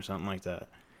phone or something like that.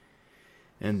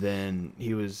 And then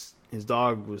his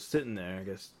dog was sitting there, I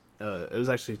guess. It was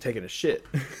actually taking a shit.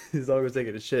 His dog was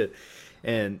taking a shit.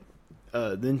 And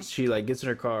then she gets in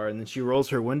her car, and then she rolls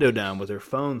her window down with her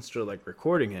phone still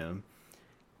recording him.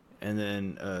 And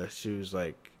then she was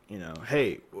like,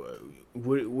 hey,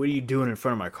 what are you doing in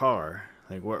front of my car?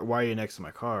 Like, why are you next to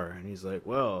my car? And he's like,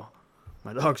 well,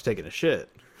 my dog's taking a shit.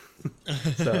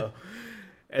 So...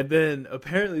 And then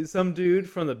apparently some dude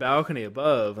from the balcony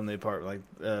above in the apartment,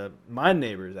 my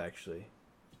neighbors actually.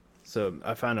 So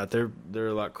I found out they're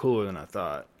a lot cooler than I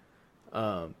thought.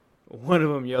 One of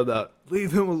them yelled out,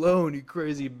 "Leave him alone, you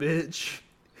crazy bitch!"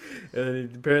 And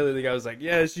then apparently the guy was like,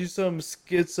 "Yeah, she's some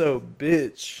schizo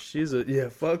bitch. She's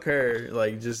fuck her."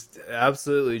 Just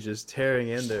absolutely just tearing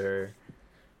into her.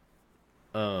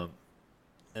 And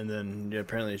then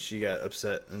apparently she got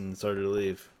upset and started to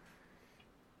leave.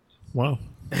 Wow.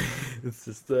 It's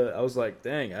just I was like,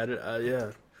 dang,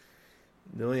 The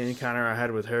only encounter I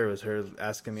had with her was her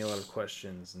asking me a lot of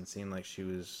questions and seemed like she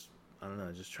was, I don't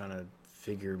know, just trying to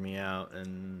figure me out.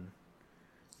 And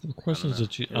what questions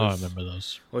did you? I remember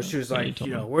those. Well, she was like,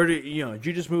 where did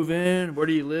you just move in? Where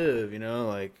do you live?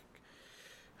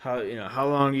 How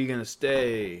long are you gonna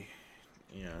stay?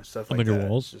 Stuff like that. I'm in your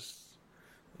walls.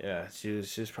 She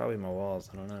was probably in my walls.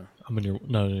 I don't know.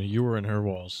 No, you were in her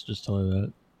walls. Just tell her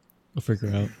that. I'll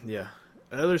figure out. Yeah.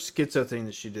 Another schizo thing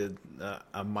that she did,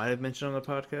 I might have mentioned on the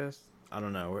podcast. I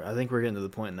don't know. I think we're getting to the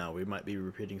point now. We might be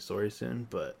repeating stories soon,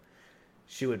 but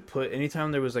she would put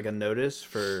anytime there was a notice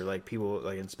for people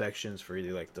inspections for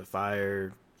either the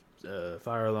fire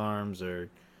alarms or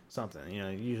something.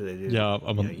 Usually they do. Yeah,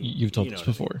 you've told us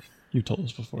before. You've told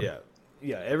us before.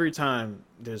 Yeah. Every time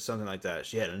there's something like that,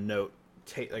 she had a note.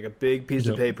 Take a big piece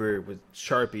of paper with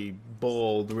Sharpie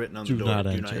bold written on the door. Do not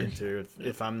enter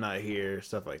if I'm not here.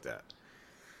 Stuff like that.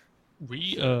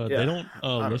 They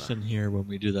don't listen here when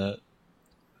we do that.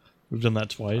 We've done that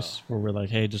twice where we're like,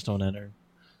 hey, just don't enter.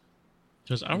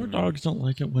 Because our dogs don't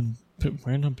like it when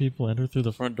random people enter through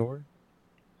the front door.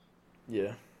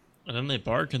 Yeah. And then they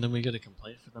bark, and then we get a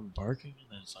complaint for them barking,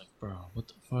 and then it's like, bro, what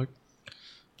the fuck?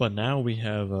 But now we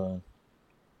have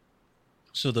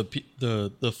so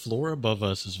the floor above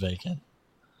us is vacant,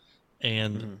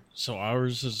 and so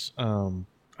ours is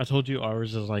I told you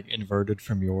ours is like inverted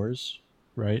from yours,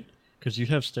 right? Because you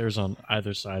have stairs on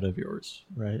either side of yours,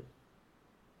 right?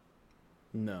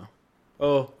 No.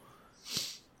 Oh,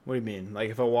 what do you mean? Like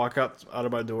if I walk out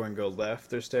of my door and go left,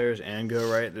 there's stairs, and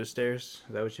go right, there's stairs?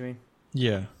 Is that what you mean?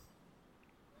 Yeah.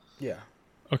 Yeah.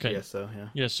 Okay. Yes, so yeah.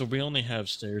 Yeah, so we only have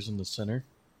stairs in the center.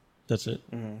 That's it.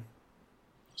 Mm-hmm.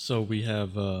 So we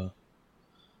have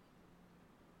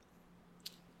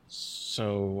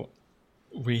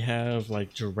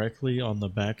like directly on the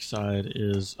back side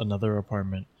is another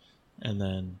apartment, and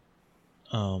then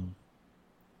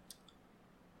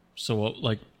so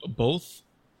like both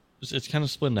it's kind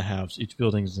of split into halves. Each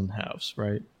building is in halves,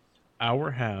 right?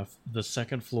 Our half, the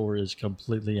second floor, is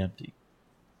completely empty.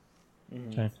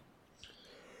 Okay.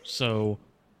 So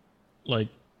like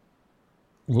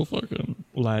we'll fucking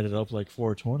light it up like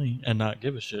 420 and not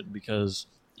give a shit because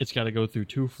it's got to go through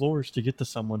 2 floors to get to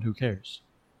someone who cares.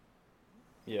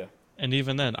 Yeah. And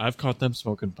even then, I've caught them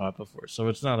smoking pot before, so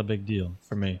it's not a big deal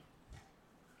for me.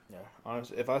 Yeah.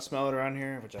 Honestly, if I smell it around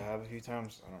here, which I have a few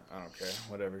times, I don't care.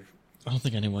 Whatever. I don't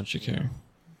think anyone should care.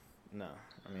 No.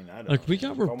 I mean, I don't. Like, we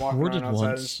got if I'm walking reported around outside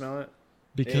once and smell it,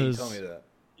 because yeah, you told me that.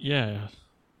 Yeah,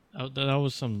 that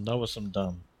was some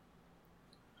dumb.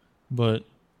 But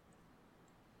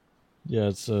yeah,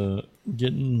 it's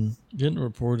getting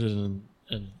reported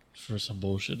and for some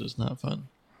bullshit is not fun.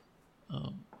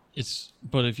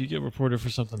 But if you get reported for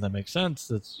something that makes sense,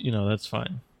 that's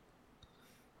fine.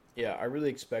 Yeah, I really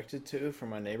expected to from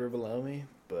my neighbor below me,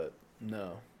 but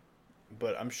no.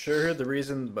 But I'm sure the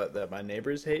reason that my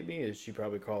neighbors hate me is she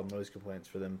probably called noise complaints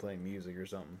for them playing music or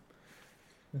something.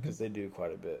 Because they do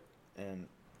quite a bit. And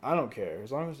I don't care.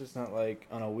 As long as it's not like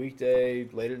on a weekday,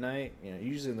 late at night.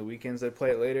 Usually in the weekends they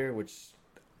play it later, which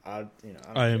I don't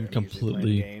I am care. I'm usually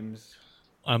playing games.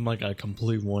 I'm like a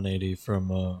complete 180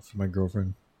 from my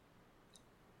girlfriend.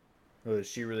 Oh, does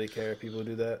she really care if people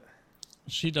do that?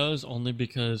 She does, only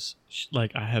because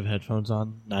I have headphones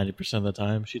on 90% of the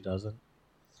time. She doesn't.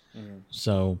 Mm-hmm.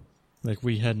 So, like,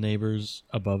 we had neighbors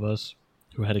above us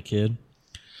who had a kid,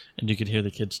 and you could hear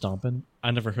the kid stomping. I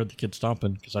never heard the kid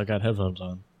stomping because I got headphones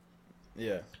on.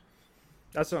 Yeah,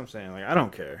 that's what I'm saying. Like, I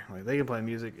don't care. Like, they can play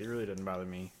music. It really doesn't bother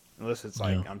me unless it's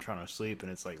like I'm trying to sleep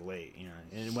and it's like late.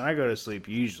 And when I go to sleep,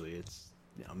 usually it's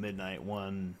midnight,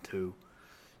 1, 2.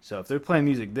 So if they're playing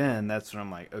music, then that's when I'm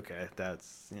like, okay,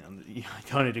 that's you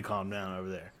don't need to calm down over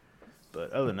there.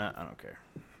 But other than that, I don't care.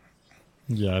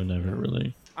 Yeah, I've never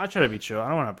really. I try to be chill. I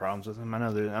don't want to have problems with them. I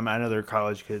know they're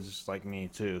college kids like me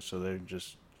too, so they're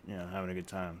just having a good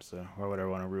time. So why would I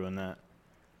want to ruin that?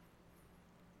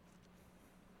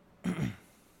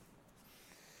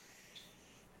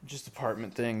 Just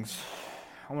apartment things.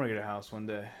 I want to get a house one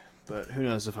day, but who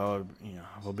knows if I'll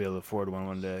be able to afford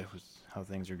one day with how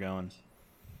things are going.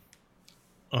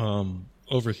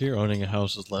 Over here, owning a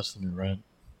house is less than your rent.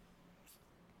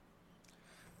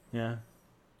 Yeah.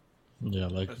 Yeah,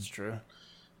 like That's true.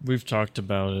 We've talked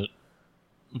about it,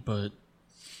 but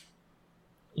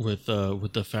with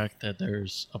the fact that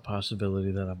there's a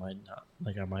possibility that I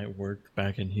might work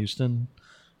back in Houston,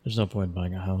 there's no point in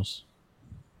buying a house.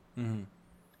 Mm-hmm.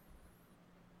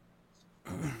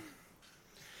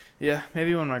 Yeah,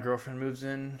 maybe when my girlfriend moves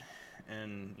in,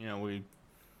 and we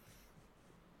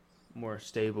more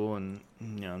stable and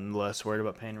less worried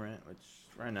about paying rent. Which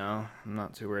right now I'm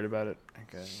not too worried about it. I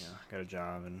got a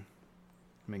job and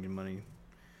making money.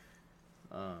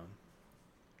 I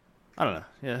don't know.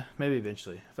 Yeah, maybe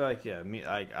eventually. I feel like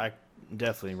I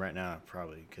definitely right now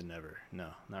probably could never. No,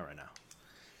 not right now.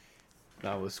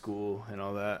 Not with school and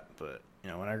all that, but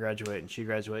when I graduate and she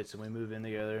graduates and we move in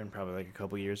together, and probably like a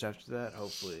couple years after that,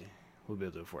 hopefully we'll be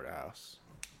able to afford a house.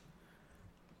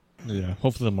 Yeah,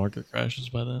 hopefully the market crashes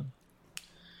by then.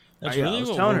 That's I really was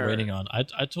what telling we're her. waiting on.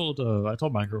 I told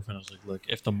my girlfriend, I was like, look,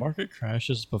 if the market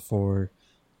crashes before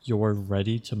you're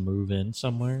ready to move in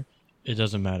somewhere, it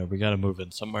doesn't matter. We got to move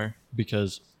in somewhere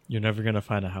because you're never going to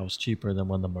find a house cheaper than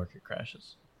when the market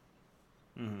crashes.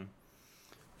 Mm-hmm.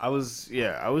 I was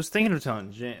thinking of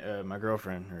telling my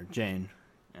girlfriend, or Jane,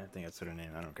 I think that's her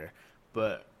name, I don't care.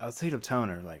 But I was thinking of telling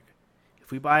her, like,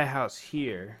 if we buy a house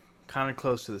here, kind of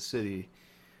close to the city,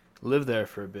 live there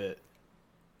for a bit,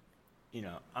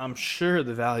 I'm sure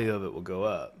the value of it will go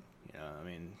up. I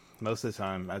mean, most of the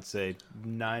time, I'd say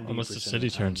 90%. Unless the city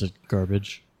turns to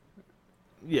garbage.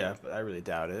 Yeah, but I really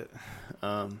doubt it.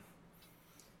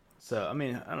 So, I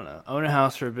mean, I don't know. Own a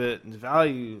house for a bit. The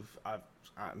value,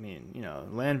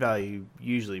 land value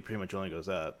usually pretty much only goes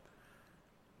up.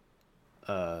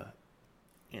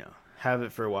 have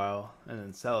it for a while, and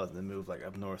then sell it, and then move like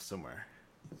up north somewhere.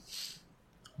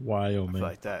 Wyoming.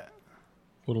 Like that.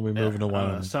 What are we moving to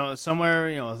Wyoming? Somewhere,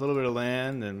 with a little bit of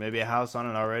land and maybe a house on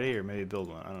it already, or maybe build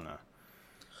one. I don't know.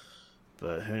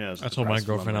 But who knows? I told my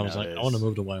girlfriend, I was like, I want to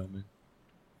move to Wyoming.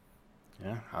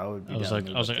 Yeah, I would. I was like,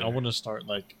 I want to start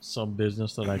like some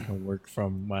business that I can work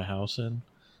from my house in,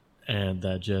 and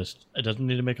that just it doesn't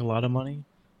need to make a lot of money,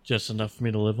 just enough for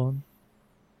me to live on,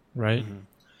 right? Mm-hmm.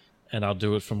 And I'll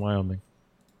do it from Wyoming.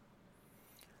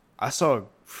 I saw a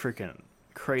freaking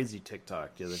crazy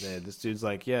TikTok the other day. This dude's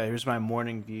like, yeah, here's my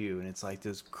morning view, and it's like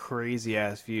this crazy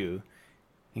ass view.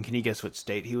 And can you guess what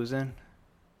state he was in?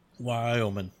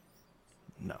 Wyoming.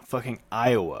 No, fucking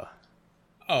Iowa.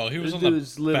 Oh, he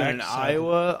was living in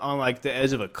Iowa on like the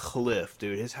edge of a cliff,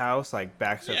 dude. His house like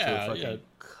backs up to a fucking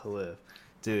cliff.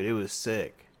 Dude, it was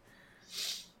sick.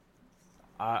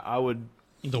 I would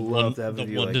love to have a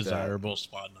view like that. The one desirable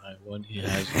spot in Iowa he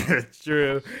has. It's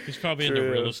true. He's probably into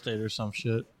real estate or some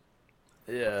shit.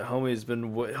 Yeah, homie's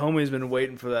been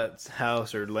waiting for that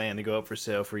house or land to go up for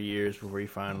sale for years before he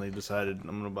finally decided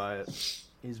I'm gonna buy it.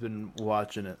 He's been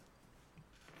watching it.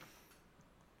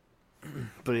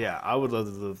 But yeah, I would love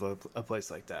to live a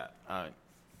place like that.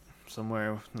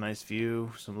 Somewhere with a nice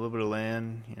view, some little bit of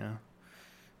land,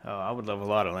 I would love a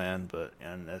lot of land, but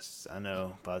I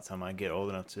know by the time I get old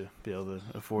enough to be able to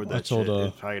afford that shit,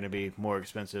 it's probably going to be more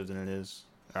expensive than it is.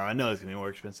 Or I know it's going to be more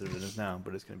expensive than it is now,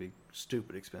 but it's going to be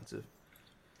stupid expensive.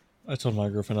 I told my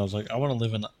girlfriend, I was like, I want to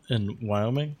live in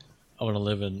Wyoming. I want to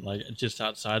live in like just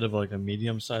outside of like a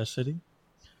medium-sized city,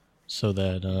 so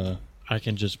that I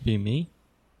can just be me.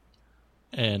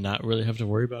 And not really have to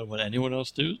worry about what anyone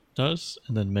else does,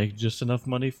 and then make just enough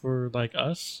money for like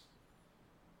us,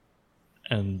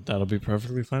 and that'll be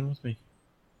perfectly fine with me.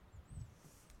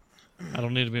 I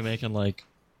don't need to be making like,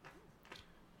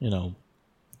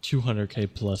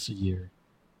 $200K plus a year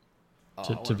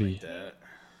to be. That.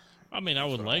 I mean, I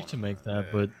would like to make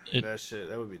that, but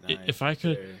that would be nice. If I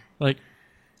could, like,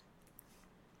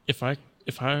 if I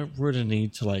were to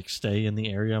need to like stay in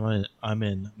the area I'm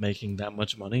in, making that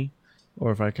much money.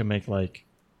 Or if I could make like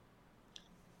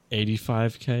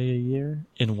 $85K a year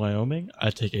in Wyoming,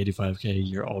 I'd take $85K a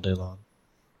year all day long.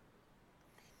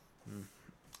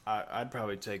 I'd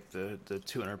probably take the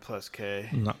 200 plus K.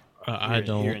 No, I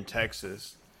don't. Here in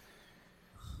Texas.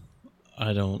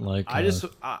 I don't like.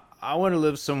 I want to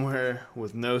live somewhere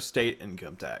with no state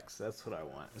income tax. That's what I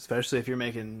want. Especially if you're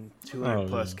making 200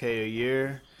 plus K a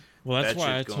year. Well, that's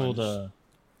why I told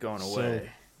going away.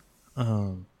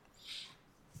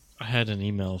 I had an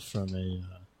email from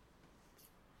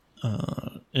a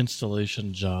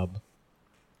installation job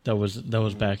that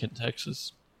was back in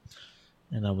Texas,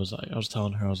 and I was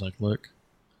telling her, I was like, look,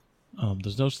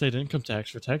 there's no state income tax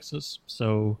for Texas,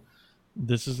 so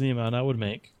this is the amount I would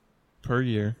make per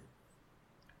year,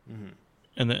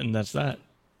 and that's that.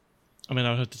 I mean, I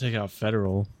would have to take out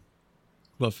federal,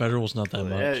 but federal's not that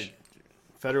much.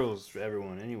 Federal's for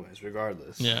everyone, anyways,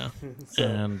 regardless. Yeah,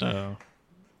 and.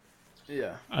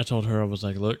 Yeah. I told her, I was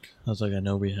like, look, I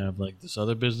know we have like this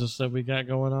other business that we got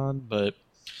going on, but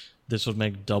this would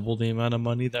make double the amount of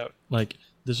money that like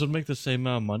this would make the same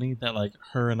amount of money that like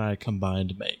her and I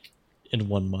combined make in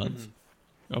 1 month.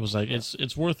 I was like,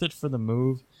 it's worth it for the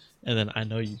move, and then I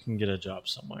know you can get a job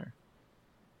somewhere.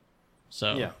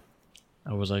 So yeah.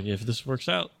 I was like, if this works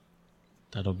out,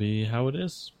 that'll be how it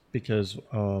is, because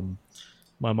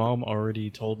my mom already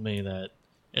told me that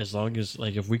as long as,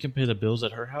 like, if we can pay the bills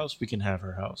at her house, we can have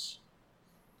her house.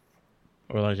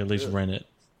 Or, like, at least rent it,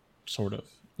 sort of.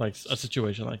 Like, a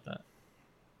situation like that.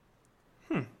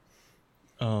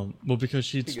 Well, because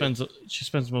she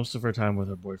spends most of her time with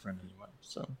her boyfriend anyway,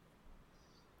 so.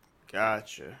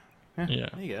 Gotcha. Yeah.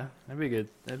 There you go.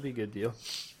 That'd be a good deal.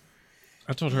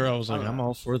 I told her, I was like, I'm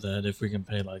all for that if we can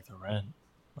pay, like, the rent.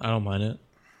 I don't mind it.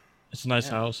 It's a nice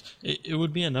house. It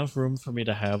would be enough room for me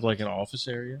to have, like, an office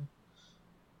area.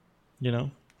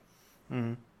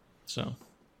 So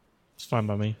it's fine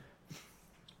by me.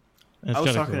 I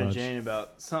was talking to Jane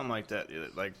about something like that.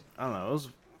 Like, I don't know,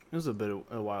 it was a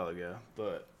while ago,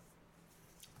 but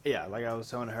yeah, like I was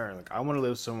telling her, like I want to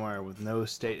live somewhere with no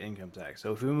state income tax.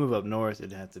 So if we move up north,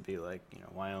 it'd have to be like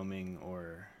Wyoming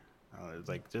or I don't know,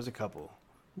 like there's a couple.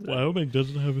 Wyoming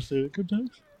doesn't have a state income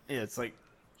tax. Yeah, it's like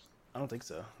I don't think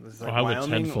so. It's like I would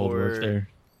tenfold work there.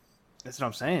 That's what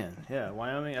I'm saying. Yeah,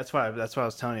 Wyoming. That's why I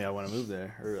was telling you I want to move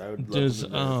there, or I would love to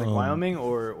move there. Like Wyoming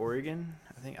or Oregon.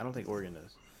 I don't think Oregon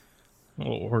does.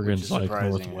 Well, Oregon's like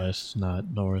northwest, not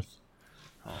north.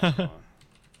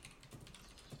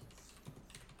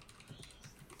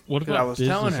 What about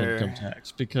business income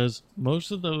tax? Because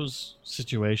most of those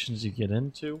situations you get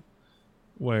into,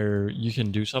 where you can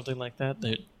do something like that,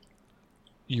 that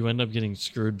you end up getting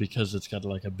screwed because it's got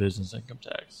like a business income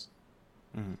tax.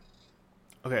 Mm-hmm.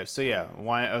 Okay, so yeah,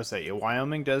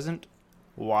 Wyoming doesn't,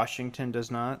 Washington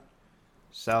does not,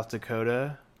 South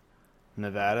Dakota,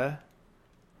 Nevada,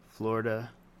 Florida,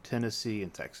 Tennessee,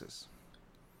 and Texas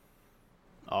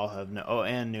all have no. Oh,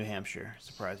 and New Hampshire,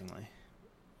 surprisingly.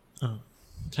 Oh,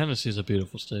 Tennessee's a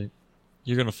beautiful state.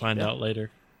 You're gonna find out later.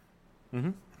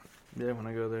 Mm-hmm. Yeah, when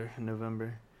I go there in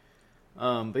November.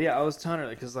 But yeah, I was telling her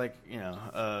because, like,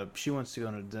 she wants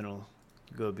to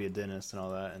go be a dentist and all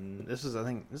that. And I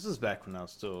think this is back when I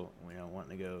was still,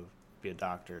 wanting to go be a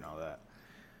doctor and all that.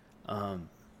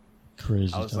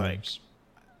 Crazy I was times.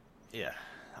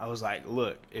 I was like,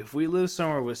 look, if we live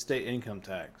somewhere with state income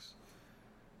tax,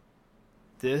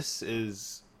 this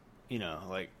is,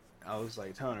 like, I was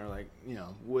like telling her, like,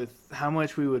 with how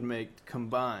much we would make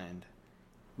combined,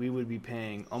 we would be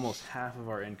paying almost half of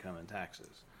our income in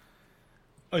taxes.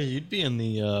 Oh, you'd be in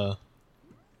the,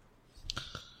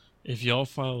 if y'all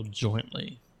filed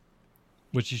jointly,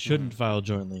 which you shouldn't file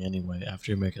jointly anyway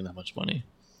after you're making that much money.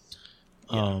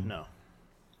 No.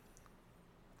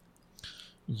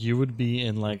 You would be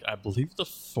in, like, I believe the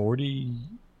 40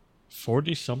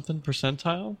 something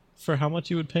percentile for how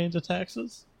much you would pay into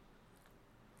taxes.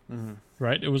 Mm-hmm.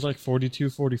 Right? It was like 42,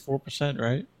 44%,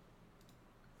 right?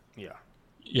 Yeah.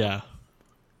 Yeah.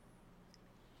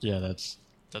 Yeah, that's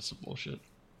some bullshit.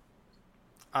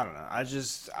 I don't know.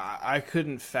 I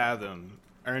couldn't fathom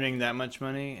earning that much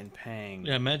money and paying.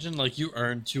 Yeah, imagine like you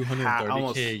earn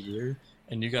 $230K a year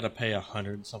and you got to pay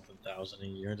 100 something thousand a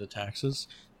year into taxes.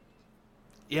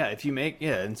 Yeah, if you make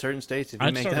in certain states, if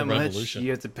you make that much, you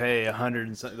have to pay 100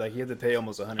 and something. Like you have to pay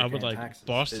almost 100. I would like taxes.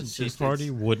 Boston Tea Party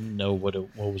wouldn't know what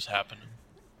was happening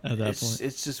at that point.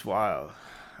 It's just wild.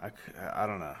 I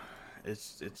don't know.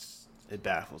 It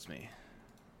baffles me.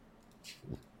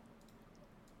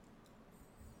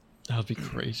 That would be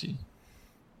crazy.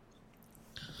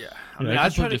 Yeah, I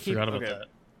try to forgot about that.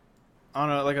 On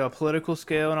a political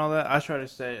scale and all that, I try to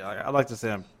say I'd like to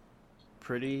say I'm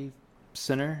pretty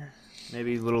center,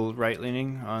 maybe a little right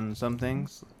leaning on some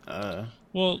things.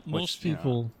 Most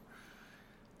people,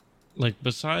 like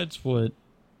besides what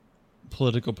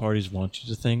political parties want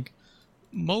you to think,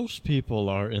 most people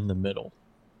are in the middle.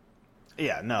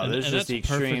 Yeah, no, there's just the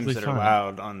extremes that are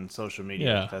allowed on social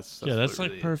media. Yeah, that's like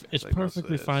really perfect. It's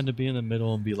perfectly fine to be in the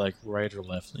middle and be like right or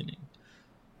left leaning.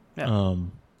 Yeah.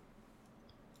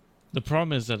 The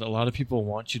problem is that a lot of people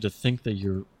want you to think that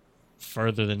you're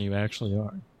further than you actually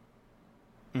are.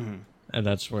 Mm-hmm. And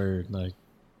that's where, like...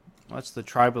 That's the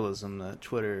tribalism that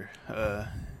Twitter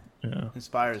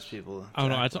inspires people. I don't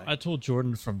know. I told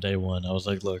Jordan from day one, I was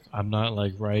like, look, I'm not,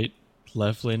 like, right,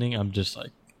 left-leaning. I'm just,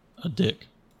 like, a dick.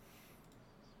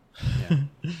 Yeah.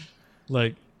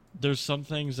 Like, there's some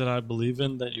things that I believe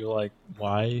in that you're like,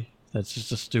 why? That's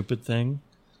just a stupid thing.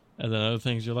 And then other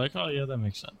things you're like, oh, yeah, that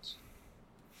makes sense.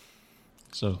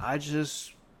 So I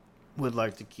just would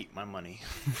like to keep my money.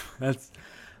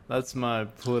 That's my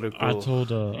political. I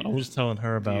was telling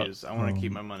her about. Views. I want to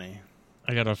keep my money.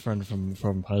 I got a friend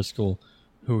from high school,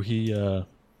 who he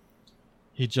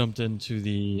jumped into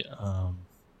the.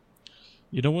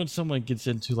 When someone gets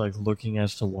into like looking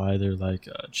as to why their like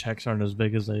checks aren't as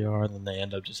big as they are, and then they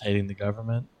end up just hating the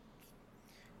government.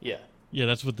 Yeah. Yeah,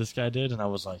 that's what this guy did, and I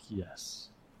was like, yes,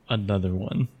 another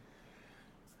one.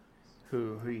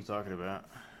 Who are you talking about?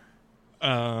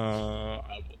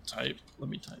 I will type. Let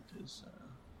me type his.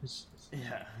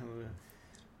 Yeah.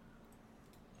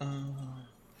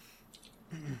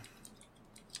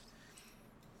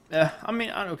 Yeah. I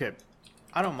mean, okay.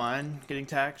 I don't mind getting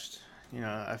taxed.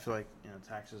 I feel like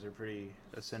taxes are pretty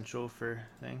essential for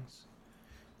things.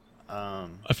 I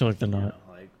feel like they're not.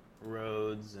 Like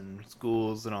roads and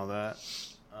schools and all that.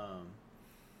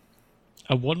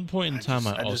 At one point in time,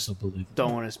 I also believe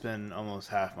don't want to spend almost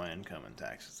half my income in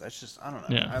taxes. That's just, I don't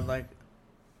know. Yeah. I'd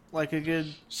like a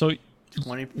good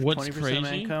 20% of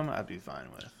my income, I'd be fine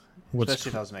with.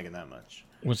 Especially if I was making that much.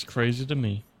 What's crazy to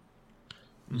me,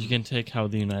 you can take how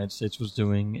the United States was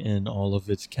doing in all of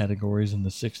its categories in the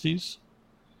 60s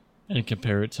and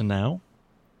compare it to now.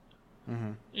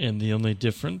 Mm-hmm. And the only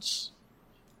difference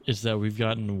is that we've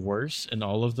gotten worse in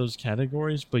all of those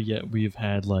categories, but yet we've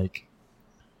had like,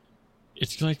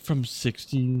 it's like from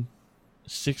 $60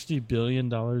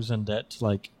 billion in debt to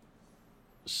like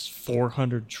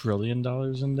 $400 trillion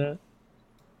in debt.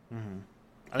 Mm-hmm.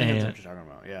 I think that's what you're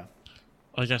talking about, yeah.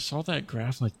 Like, I saw that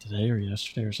graph like today or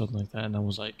yesterday or something like that, and I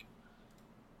was like,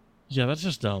 yeah, that's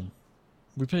just dumb.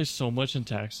 We pay so much in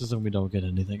taxes and we don't get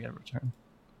anything in return.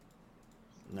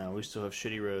 No, we still have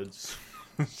shitty roads.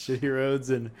 shitty roads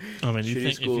and I mean, shitty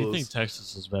if schools. you think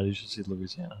Texas is bad, you should see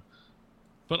Louisiana.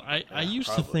 But I used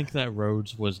probably. to think that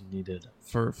roads was needed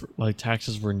for like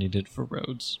taxes were needed for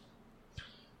roads.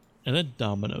 And then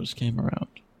Domino's came around.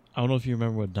 I don't know if you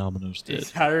remember what Domino's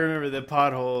did. I remember the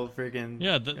pothole freaking.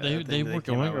 Yeah, they were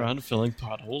going around filling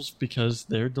potholes because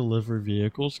their delivery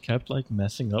vehicles kept like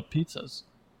messing up pizzas.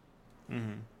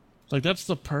 Mm-hmm. Like that's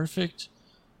the perfect,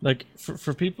 like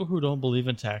for people who don't believe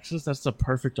in taxes, that's the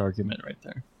perfect argument right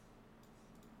there.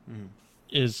 Mm-hmm.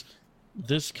 Is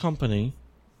this company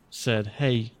said,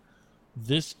 "Hey,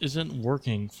 this isn't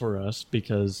working for us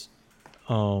because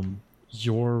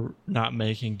you're not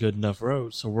making good enough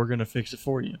roads, so we're gonna fix it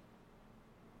for you."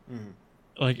 Mm-hmm.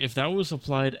 Like if that was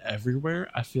applied everywhere,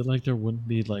 I feel like there wouldn't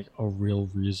be like a real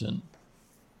reason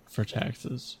for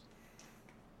taxes.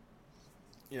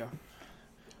 Yeah.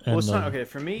 And, Well, it's not okay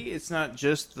for me. It's not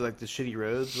just like the shitty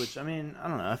roads, which I mean, I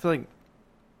don't know. I feel like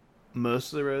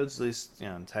most of the roads, at least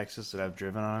in Texas that I've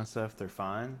driven on and stuff, they're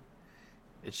fine.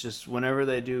 It's just whenever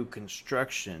they do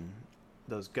construction,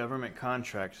 those government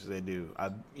contracts they do,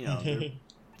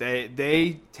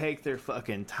 they take their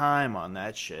fucking time on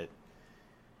that shit.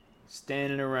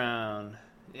 Standing around,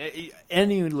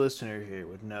 any listener here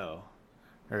would know,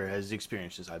 or has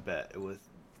experienced this, I bet, with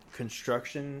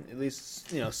construction, at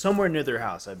least somewhere near their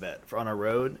house, I bet, on a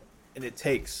road, and it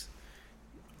takes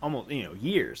almost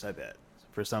years, I bet,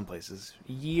 for some places,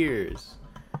 years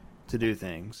to do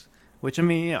things. Which I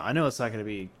mean, I know it's not going to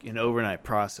be an overnight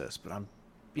process, but I'm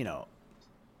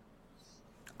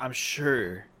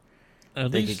sure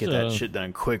they could get that shit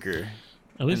done quicker.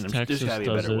 At least Texas there's gotta be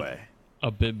a does better it way. a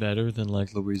bit better than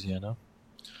like Louisiana.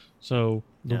 So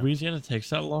Yeah. Louisiana takes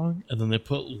that long, and then they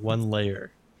put one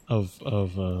layer of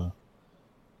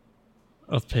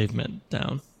pavement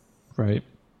down, right?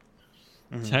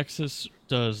 Mm-hmm. Texas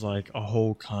does like a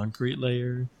whole concrete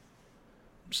layer.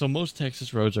 So most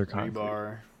Texas roads are concrete.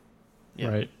 Rebar. Yeah.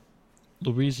 Right.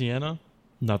 Louisiana,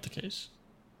 not the case.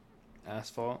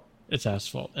 Asphalt. It's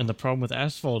asphalt. And the problem with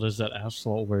asphalt is that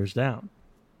asphalt wears down.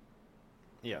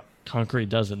 Yeah. Concrete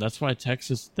doesn't. That's why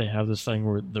Texas, they have this thing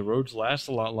where the roads last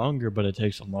a lot longer, but it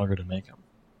takes them longer to make them.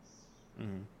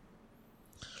 Mm-hmm.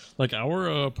 Like our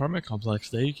apartment complex,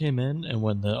 they came in, and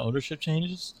when the ownership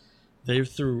changes, they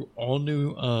threw all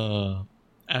new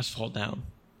asphalt down.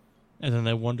 And then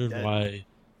they wondered why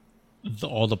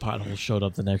all the potholes showed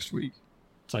up the next week.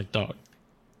 It's like, dog.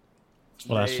 That's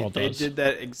what asphalt does. They did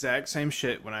that exact same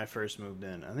shit when I first moved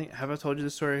in. Have I told you the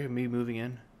story of me moving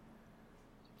in?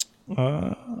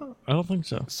 I don't think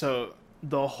so. So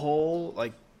the whole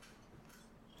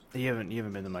you haven't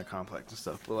been to my complex and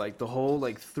stuff, but like the whole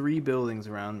 3 buildings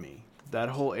around me, that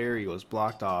whole area was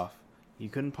blocked off. You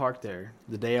couldn't park there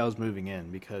the day I was moving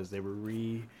in because they were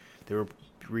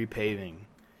repaving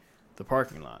the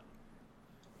parking lot.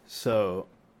 So,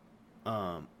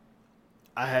 I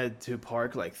had to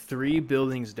park 3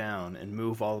 buildings down and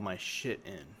move all of my shit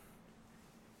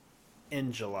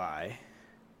in July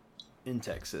in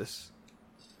Texas.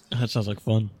 That sounds like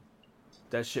fun.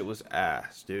 That shit was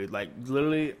ass, dude. Like,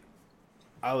 literally,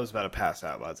 I was about to pass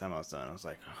out by the time I was done. I was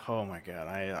like, oh my God,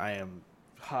 I am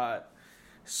hot,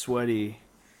 sweaty,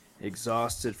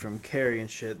 exhausted from carrying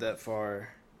shit that far.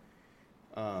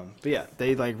 But yeah,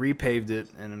 they repaved it,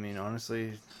 and I mean,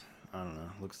 honestly, I don't know.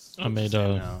 Looks the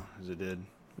same now as it did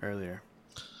earlier.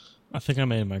 I think I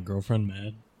made my girlfriend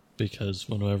mad because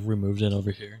whenever we moved in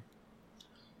over here,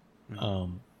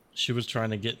 she was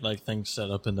trying to get things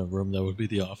set up in the room that would be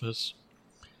the office.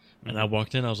 And I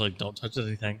walked in, I was like, don't touch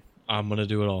anything. I'm going to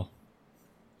do it all.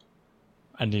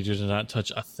 I need you to not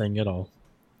touch a thing at all.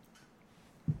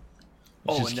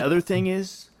 Another thing,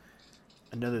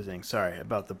 sorry,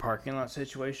 about the parking lot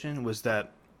situation was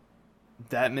that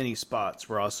many spots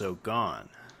were also gone.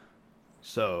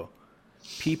 So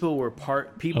people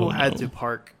had to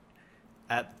park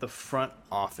at the front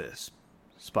office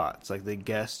spots, like the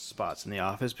guest spots in the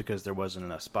office, because there wasn't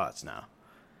enough spots now.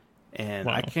 And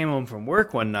I came home from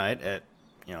work one night at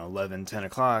 11, 10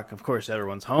 o'clock. Of course,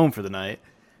 everyone's home for the night.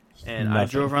 And I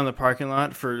drove around the parking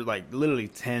lot for literally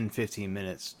 10, 15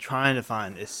 minutes trying to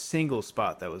find a single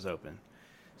spot that was open.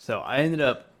 So I ended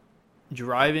up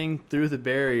driving through the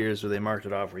barriers where they marked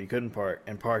it off where you couldn't park,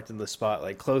 and parked in the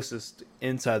spot closest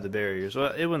inside the barriers.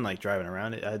 Well, it wasn't driving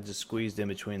around it. I just squeezed in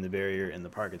between the barrier and the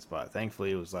parking spot.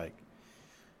 Thankfully, it was I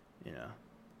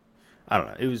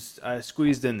don't know. I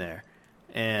squeezed in there,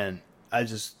 and I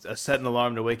set an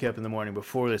alarm to wake up in the morning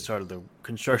before they started the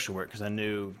construction work, because I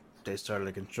knew they started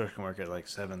the construction work at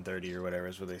 7:30 or whatever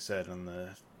is what they said on the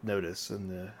notice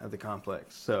at the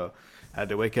complex. So I had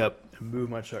to wake up and move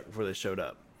my truck before they showed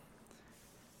up.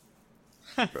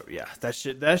 Bro, yeah, that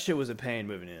shit was a pain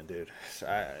moving in, dude.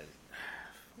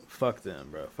 Fuck them,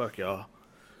 bro. Fuck y'all.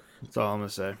 That's all I'm gonna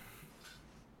say.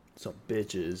 Some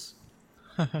bitches.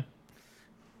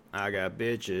 I got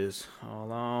bitches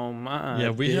all on my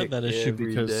Yeah, we had that issue every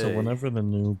because so day. whenever the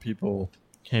new people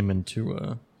came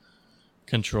into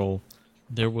control,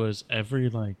 there was every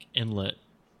like inlet,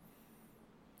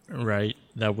 right?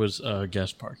 That was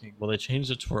guest parking. Well, they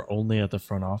changed it to where only at the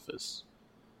front office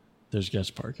there's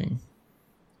guest parking.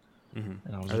 Mm-hmm.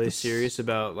 And I was Are like, they serious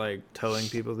about like telling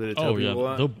people that Oh tell yeah, people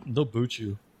what? they'll boot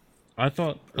you. I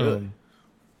thought Really?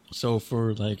 so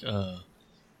for like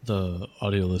the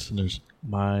audio listeners,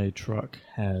 my truck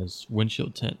has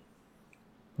windshield tint,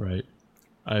 right?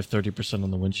 I have 30%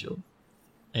 on the windshield.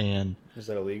 And Is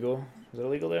that illegal? Is that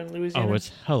illegal there in Louisiana? oh,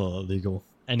 it's hella illegal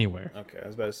anywhere. Okay, I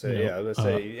was about to say. You know, Yeah, I was about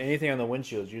to say anything on the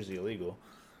windshield is usually illegal.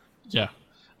 Yeah.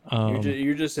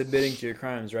 You're just admitting to your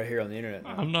crimes right here on the internet.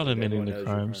 Now. I'm not Like, admitting everyone to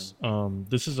knows your crimes.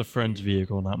 This is a friend's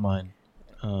vehicle, not mine.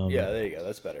 Yeah, there you go.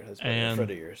 That's better. That's better. A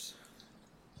friend of yours.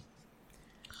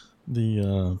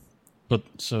 But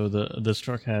so this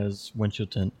truck has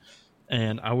windshield tint,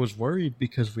 and I was worried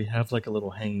because we have like a little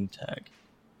hanging tag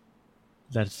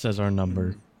that says our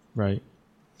number, right?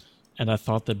 And I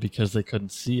thought that because they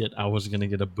couldn't see it, I was gonna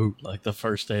get a boot like the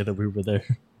first day that we were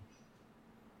there.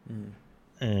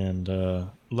 And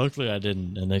luckily I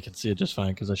didn't, and they can see it just fine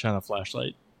because I shine a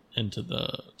flashlight into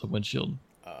the windshield.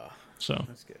 So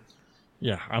That's good.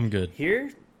 Yeah, I'm good.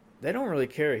 Here, they don't really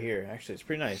care here. Actually, it's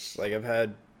pretty nice. Like I've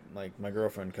had like my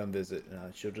girlfriend come visit,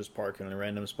 and she'll just park in a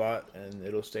random spot, and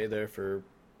it'll stay there for,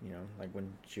 like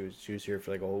when she was here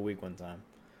for like a whole week one time.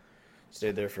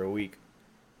 Stayed there for a week,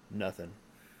 nothing.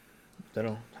 I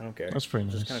don't care. That's pretty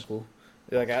nice. It's kind of cool.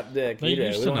 Like we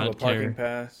used to don't have a not parking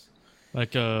care. pass.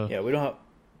 Like Yeah, we don't have.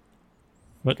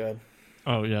 But Go ahead.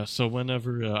 oh yeah, so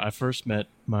whenever I first met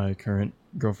my current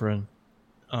girlfriend,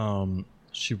 her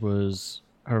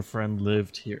friend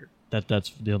lived here.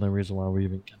 That's the only reason why we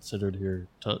even considered here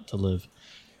to live.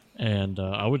 And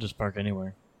I would just park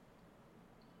anywhere.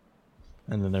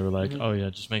 And then they were like, "Oh yeah,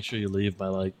 just make sure you leave by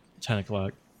like 10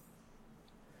 o'clock.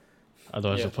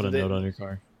 Otherwise, Yeah, they'll put a note on your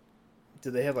car." Do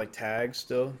they have like tags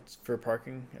still for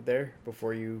parking there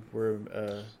before you were?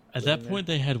 At that point,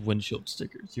 they had windshield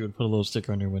stickers. You would put a little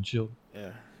sticker on your windshield.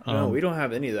 Yeah. No, we don't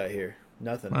have any of that here.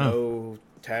 Nothing. Wow. No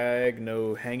tag.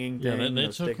 No hanging thing. Yeah, they no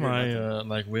took sticker, my nothing.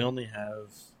 like we only have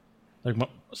like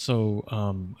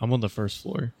I'm on the first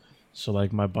floor, so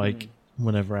like my bike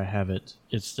whenever I have it,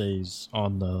 it stays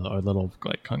on our little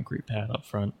like concrete pad up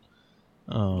front.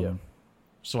 Yeah.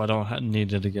 So I don't need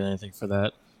to get anything for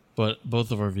that. But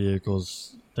both of our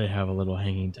vehicles, they have a little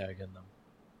hanging tag in them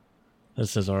that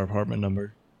says our apartment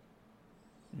number.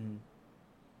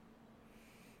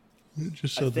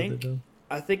 Just so that they know.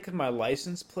 I think my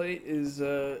license plate is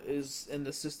in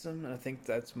the system, and I think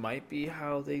that might be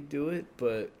how they do it.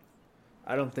 But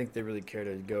I don't think they really care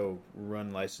to go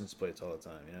run license plates all the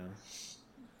time.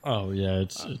 Oh yeah,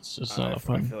 it's not a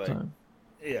fun time.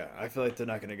 Yeah, I feel like they're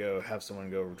not going to go have someone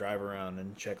go drive around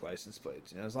and check license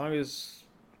plates. As long as,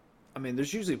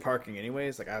 there's usually parking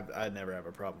anyways. Like I never have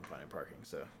a problem finding parking,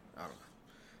 so I don't know.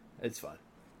 It's fine,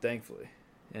 thankfully.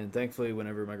 And thankfully,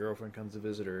 whenever my girlfriend comes to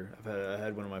visit her, I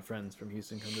had one of my friends from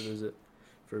Houston come to visit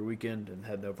for a weekend and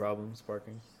had no problems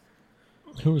parking.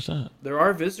 Who was that? There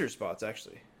are visitor spots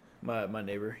actually. My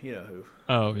neighbor, you know who?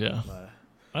 Oh yeah,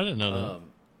 I didn't know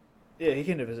that. Yeah, he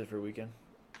came to visit for a weekend.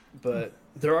 But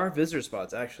there are visitor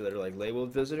spots actually that are like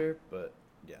labeled visitor. But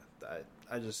yeah,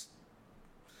 I just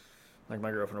like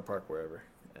my girlfriend will park wherever,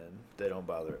 and they don't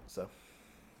bother it. So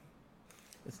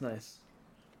it's nice.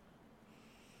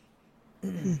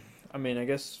 I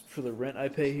guess for the rent I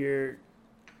pay here,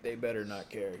 they better not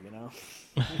care,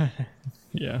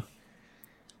 Yeah.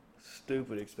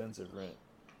 Stupid expensive rent.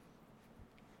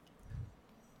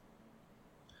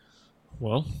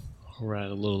 Well, we're at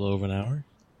a little over an hour.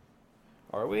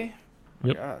 Are we?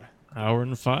 Yep. God. Hour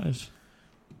and 5.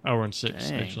 Hour and 6,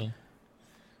 Dang. actually.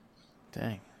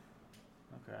 Dang.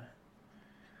 Okay.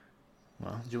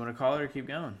 Well, do you want to call it or keep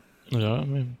going? Yeah,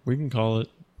 we can call it.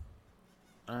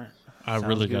 All right. I Sounds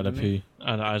really good gotta to pee.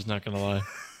 I was not gonna lie.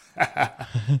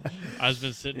 I've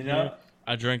been sitting here.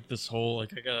 I drank this whole I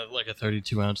got a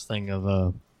 32-ounce thing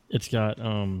of it's got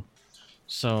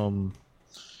some.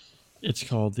 It's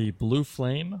called the Blue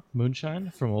Flame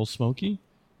Moonshine from Old Smoky.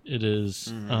 It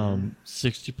is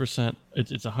 60%.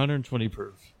 It's 120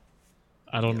 proof.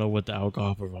 I don't know what the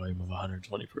alcohol per volume of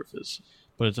 120 proof is,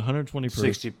 but it's 120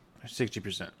 proof. 60%.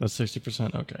 That's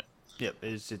 60%. Okay. Yep,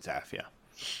 it's half. Yeah.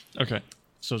 Okay.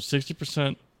 So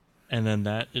 60%, and then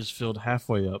that is filled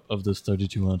halfway up of this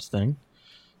 32-ounce thing,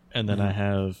 and then I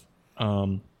have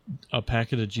a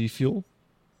packet of G Fuel,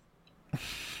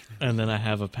 and then I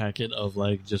have a packet of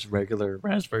like just regular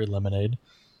raspberry lemonade.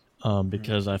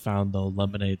 Because I found the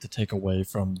lemonade to take away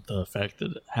from the fact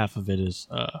that half of it is,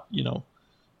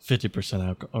 50%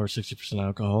 alcohol or 60%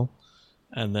 alcohol,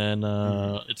 and then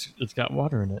it's got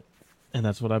water in it, and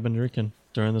that's what I've been drinking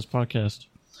during this podcast.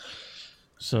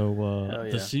 So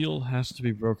the seal has to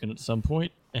be broken at some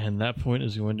point, and that point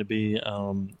is going to be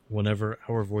whenever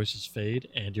our voices fade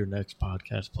and your next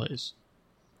podcast plays.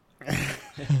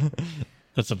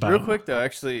 That's about real quick though.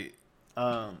 Actually,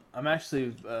 I'm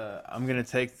gonna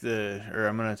take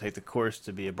the course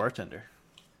to be a bartender.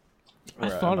 I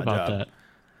thought about that.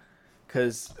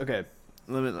 Cause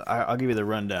I'll give you the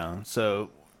rundown. So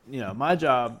my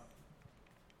job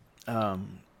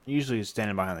usually is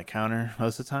standing behind the counter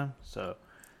most of the time. So,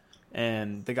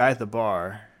 and the guy at the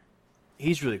bar,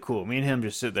 he's really cool. Me and him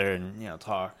just sit there and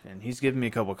talk, and he's giving me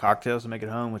a couple of cocktails to make it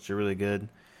home, which are really good.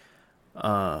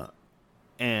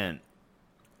 And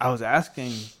I was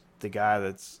asking the guy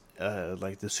that's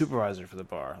like the supervisor for the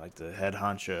bar, like the head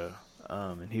honcho,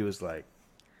 and he was like,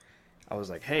 I was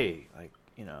like, hey, like,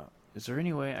 is there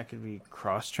any way I could be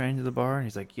cross-trained to the bar? And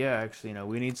he's like, yeah, actually,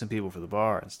 we need some people for the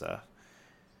bar and stuff.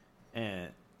 And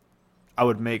I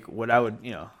would make what I would,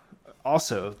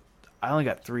 also, I only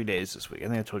got 3 days this week. I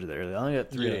think I told you that earlier. I only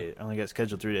got 3 days. I only got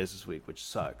scheduled 3 days this week, which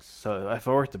sucks. So if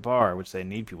I worked the bar, which they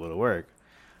need people to work,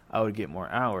 I would get more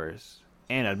hours.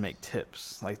 And I'd make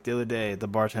tips. Like the other day, the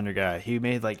bartender guy, he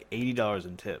made like $80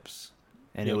 in tips.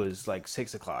 And it was like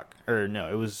 6 o'clock. Or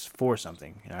no, it was 4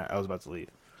 something. And I was about to leave.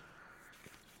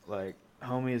 Like,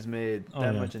 homie has made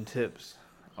that much in tips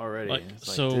already. Like, and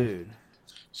it's like, dude.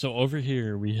 So over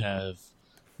here, we have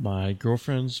my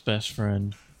girlfriend's best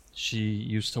friend. She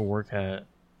used to work at,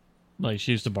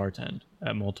 she used to bartend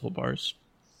at multiple bars.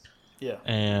 Yeah.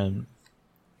 And,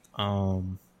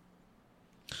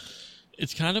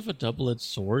 it's kind of a double-edged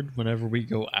sword whenever we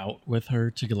go out with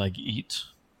her to like eat,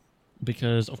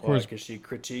 because of course, because she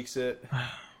critiques it.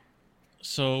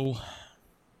 So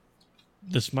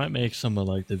this might make some of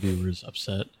like the viewers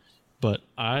upset, but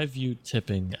I view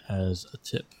tipping as a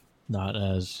tip, not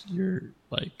as your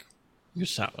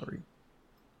salary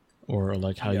or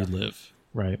like how you live,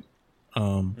 right?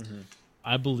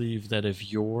 I believe that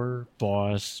if your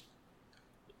boss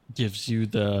gives you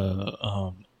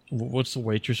the what's the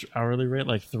waitress hourly rate?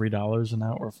 Like $3 an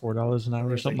hour or $4 an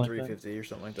hour or something like that? $3.50 or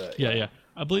something like that. Yeah.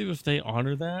 I believe if they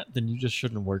honor that, then you just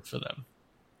shouldn't work for them.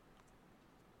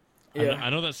 Yeah. I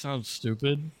know that sounds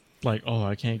stupid. Like, oh,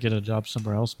 I can't get a job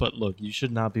somewhere else. But look, you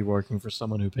should not be working for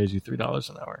someone who pays you $3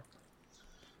 an hour.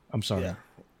 I'm sorry. Yeah.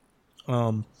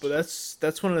 But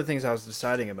that's one of the things I was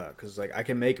deciding about, because like I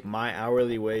can make my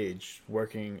hourly wage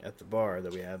working at the bar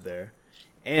that we have there,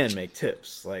 and make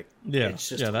tips. Like, it's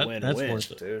just a win-win, that's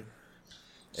worth it, dude.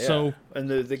 Yeah. So, and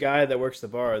the guy that works the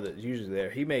bar that's usually there,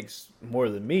 he makes more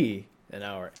than me an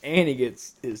hour, and he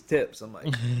gets his tips. I'm like,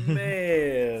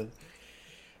 man,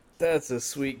 that's a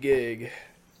sweet gig.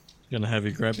 Gonna have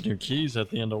you grabbing your keys at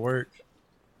the end of work.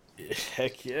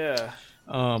 Heck yeah.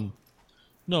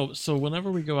 No, so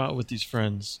whenever we go out with these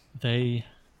friends, they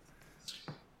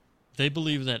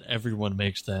believe that everyone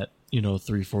makes that,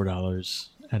 $3-4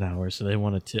 an hour, so they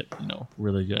want to tip,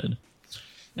 really good.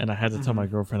 And I had to tell my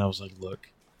girlfriend, I was like, look,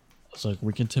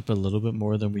 we can tip a little bit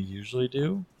more than we usually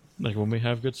do, like when we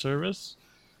have good service,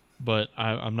 but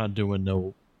I'm not doing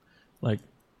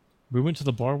we went to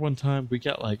the bar one time, we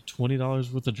got like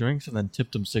 $20 worth of drinks and then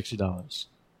tipped them $60.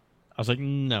 I was like,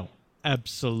 no,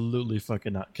 absolutely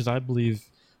fucking not, because I believe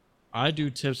I do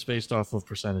tips based off of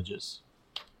percentages,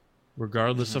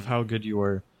 regardless of how good you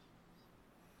are.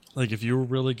 Like, if you were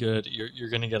really good, you're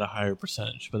going to get a higher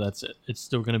percentage, but that's it. It's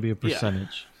still going to be a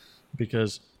percentage,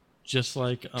 because just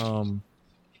like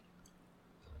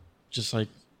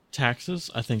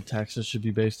taxes, I think taxes should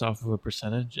be based off of a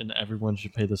percentage, and everyone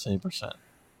should pay the same percent.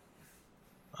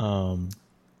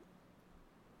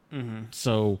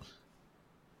 So,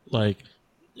 like,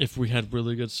 if we had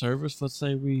really good service, let's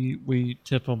say we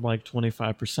tip them like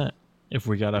 25%. If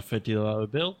we got a $50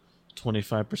 bill,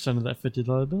 25% of that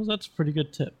 $50 bill, that's a pretty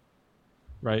good tip,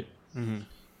 right?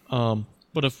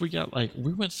 But if we got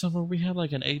we went somewhere, we had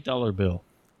like an $8 bill.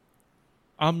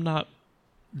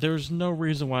 There's no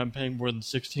reason why I'm paying more than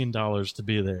 $16 to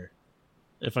be there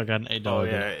if I got an $8 bill. Oh,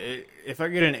 yeah. If I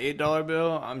get an $8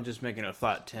 bill, I'm just making a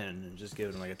flat 10 and just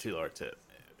giving them like a $2 tip.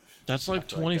 That's like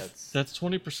 20. That's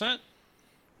 20%.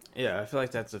 Yeah, I feel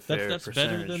like that's a fair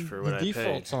percentage for what I paid. The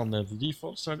defaults on there. The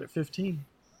defaults start at 15.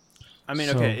 I mean,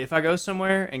 okay, if I go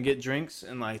somewhere and get drinks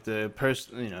and like the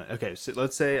person, okay, so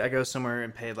let's say I go somewhere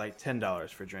and pay like $10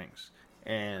 for drinks,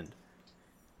 and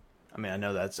I mean, I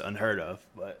know that's unheard of,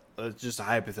 but it's just a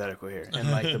hypothetical here. And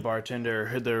like the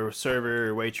bartender, the server,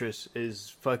 or waitress is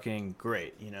fucking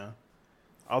great, you know.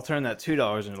 I'll turn that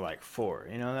 $2 into like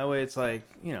 $4, you know. That way, it's like,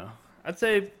 you know, I'd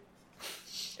say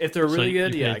if they're really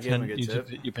good, I give them a good tip.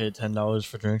 You paid $10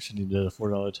 for drinks and you did a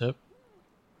 $4 tip.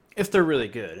 If they're really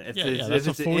good, if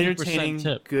it's an entertaining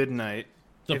tip. good night,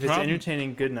 it's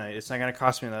entertaining good night, it's not going to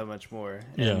cost me that much more.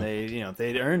 And they, you know, if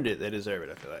they earned it, they deserve it.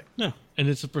 I feel like. Yeah, and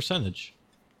it's a percentage.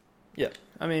 Yeah,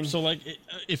 I mean, so like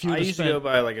if you I used to go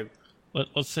by like a.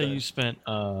 Let's say you spent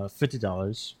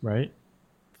 $50, right?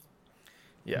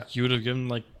 Yeah, you would have given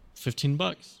like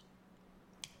 $15.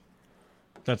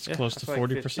 That's close to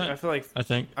 40%. I feel like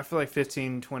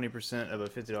 15-20% of a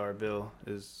 $50 bill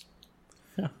is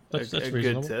that's a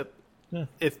reasonable. good tip. Yeah.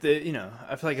 If the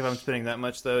I feel like if I'm spending that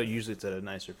much though, usually it's at a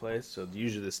nicer place. So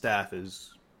usually the staff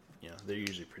is, you know, they're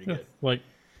usually pretty good. Like.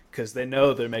 Because they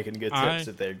know they're making good tips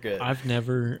if they're good. I've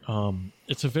never.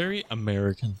 It's a very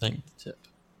American thing to tip.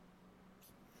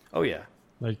 Oh yeah,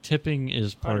 like tipping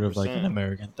is part 100%. Of like an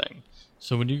American thing.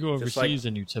 So when you go overseas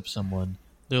and you tip someone,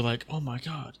 they're like, "Oh my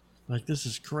god, like this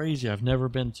is crazy! I've never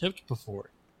been tipped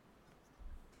before."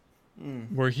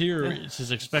 Where here, it's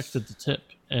just expected to tip,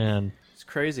 and it's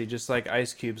crazy, just like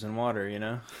ice cubes in water, you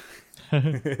know.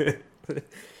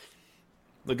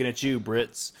 Looking at you,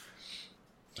 Brits.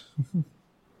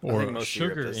 Or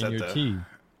sugar in your tea.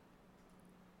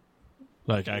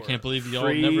 Like, I can't believe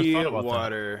y'all never thought about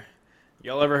water. That.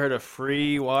 Y'all ever heard of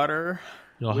free water?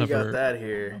 We got that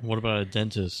here. What about a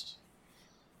dentist?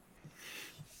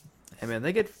 Hey man,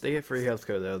 they get free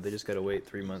healthcare though. They just gotta wait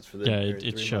 3 months for the. Yeah,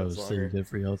 it shows that you get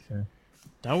free healthcare.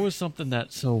 That was something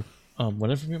that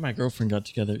whenever me and my girlfriend got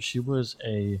together, she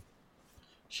wasn't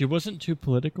too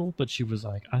political, but she was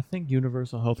like, I think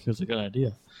universal healthcare is a good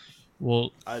idea.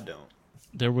 Well, I don't.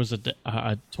 There was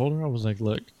I told her, I was like,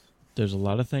 look, there's a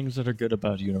lot of things that are good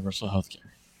about universal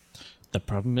healthcare. The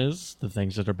problem is the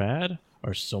things that are bad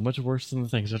are so much worse than the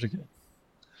things that are good.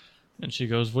 And she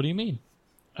goes, what do you mean?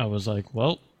 I was like,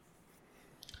 well,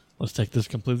 let's take this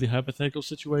completely hypothetical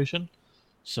situation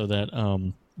so that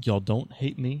y'all don't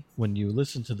hate me when you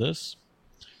listen to this.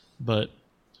 But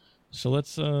so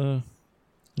let's take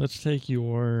let's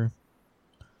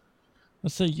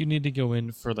say you need to go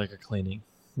in for like a cleaning,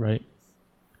 right?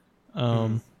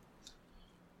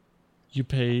 You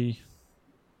pay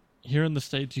here in the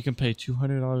States, you can pay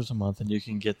 $200 a month and you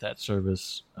can get that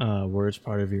service where it's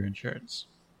part of your insurance.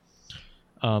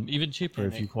 Even cheaper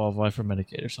if you qualify for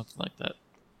Medicaid or something like that.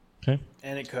 Okay.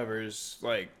 And it covers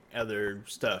like other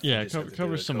stuff. Yeah, it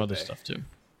covers some other stuff too.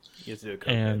 You have to do a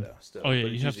copay though. Still,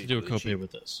 you have to do a copay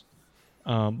with this.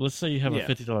 Let's say you have a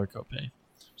 $50 copay.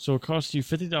 So it costs you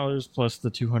 $50 plus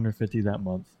the $250 that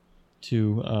month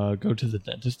to go to the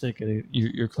dentist to get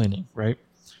your cleaning, right?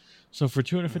 So for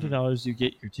 $250, you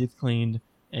get your teeth cleaned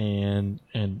and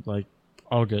like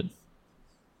all good.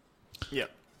 Yeah.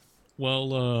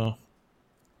 Well,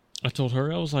 I told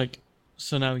her, I was like,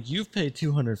 so now you've paid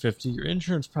 $250. Your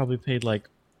insurance probably paid like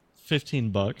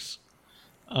 $15.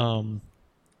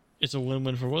 It's a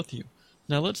win-win for both of you.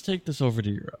 Now let's take this over to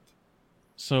Europe.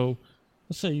 So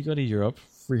let's say you go to Europe,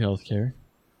 free healthcare.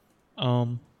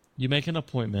 You make an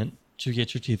appointment to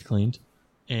get your teeth cleaned,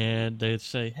 and they'd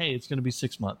say, hey, it's going to be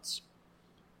 6 months.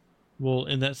 Well,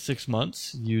 in that 6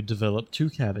 months, you develop 2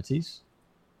 cavities.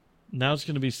 Now it's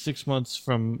going to be 6 months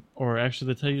from, or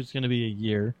actually they tell you it's going to be a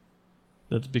year.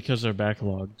 That's because they're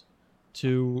backlogged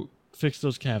to fix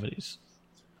those cavities.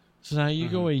 So now you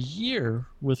go a year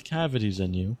with cavities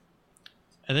in you,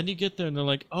 and then you get there and they're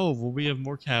like, oh, well, we have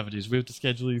more cavities. We have to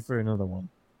schedule you for another one.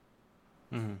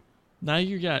 Now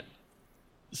you got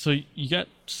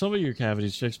some of your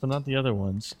cavities fixed, but not the other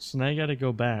ones. So now you got to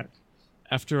go back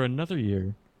after another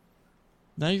year.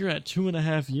 Now you're at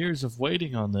 2.5 years of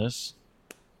waiting on this.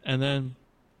 And then,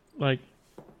 like,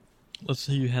 let's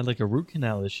say you had like a root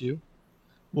canal issue.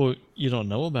 Well, you don't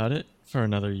know about it for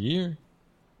another year.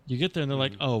 You get there and they're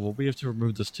like, oh, well, we have to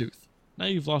remove this tooth. Now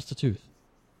you've lost a tooth.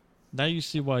 Now you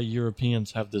see why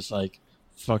Europeans have this like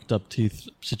fucked up teeth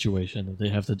situation that they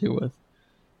have to deal with.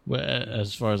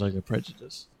 As far as like a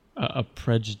prejudice,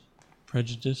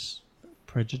 prejudice,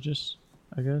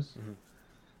 I guess.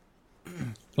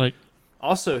 Like,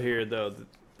 also here though,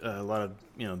 a lot of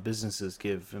businesses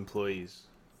give employees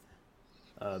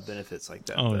benefits like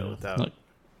that without.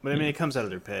 But I mean, it comes out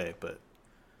of their pay, but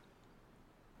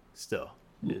still.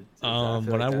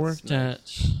 When I worked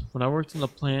in the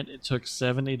plant, it took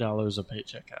 $70 a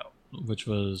paycheck out, which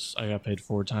was I got paid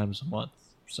 4 times a month.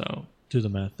 So do the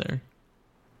math there.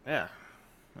 Yeah,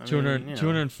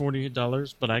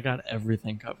 $240, but I got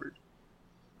everything covered.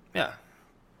 Yeah,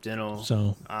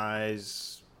 dental,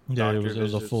 eyes, Yeah, doctor it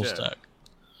was a visits, full yeah. stack.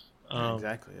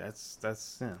 Exactly. That's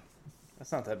that's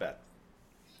not that bad.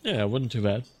 Yeah, it wasn't too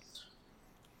bad.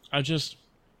 I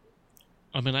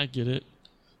mean, I get it.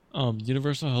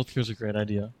 Universal healthcare is a great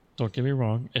idea. Don't get me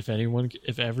wrong. If everyone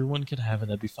could have it,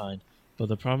 that'd be fine. But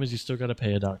the problem is, you still got to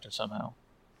pay a doctor somehow.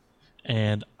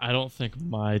 And I don't think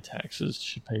my taxes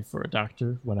should pay for a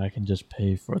doctor when I can just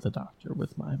pay for the doctor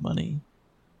with my money.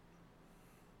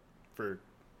 For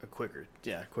a quicker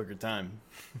time.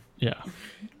 Yeah.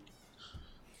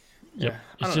 Yep.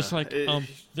 It's just like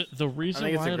the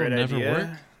reason why it'll never work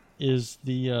is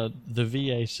the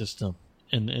VA system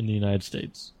in the United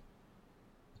States.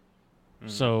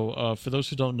 So for those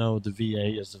who don't know, the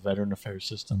VA is the Veteran Affairs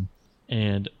System,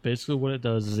 and basically what it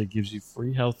does is it gives you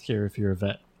free health care if you're a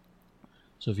vet.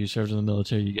 So if you served in the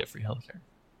military, you get free health care.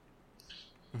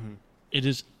 It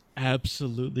is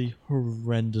absolutely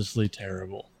horrendously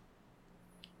terrible.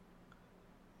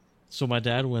 So my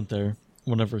dad went there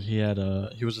whenever he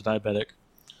was a diabetic,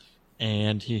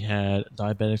 and he had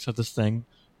diabetics have this thing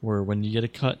where when you get a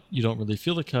cut, you don't really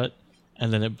feel the cut,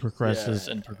 and then it progresses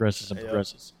and progresses and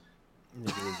progresses.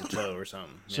 Maybe it was a toe or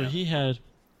something. So he had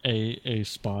a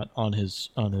spot on his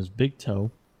big toe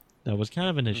that was kind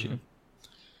of an issue.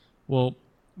 Well,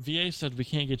 VA said we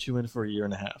can't get you in for a year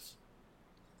and a half.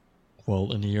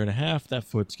 Well, in a year and a half, that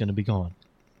foot's going to be gone.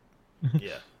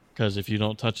 Yeah. Because if you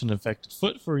don't touch an infected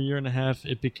foot for a year and a half,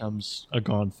 it becomes a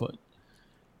gone foot.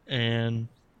 And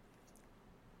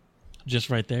just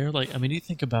right there, like, I mean, you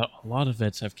think about a lot of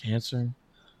vets have cancer.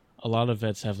 A lot of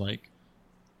vets have, like,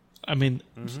 I mean,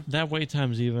 that wait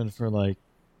time's even for, like,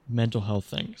 mental health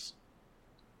things,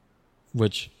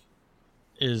 which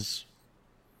is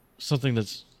something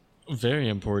that's very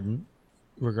important,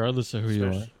 regardless of who you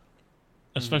are,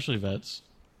 especially vets.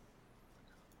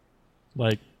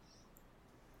 Like,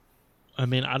 I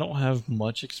mean, I don't have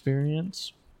much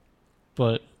experience,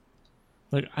 but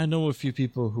like I know a few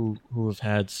people who have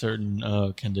had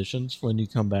certain conditions when you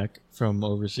come back from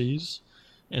overseas,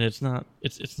 and it's not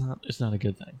a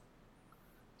good thing.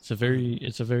 It's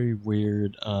a very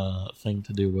weird thing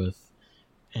to do with,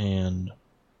 and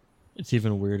it's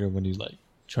even weirder when you like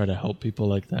try to help people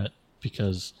like that,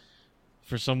 because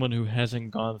for someone who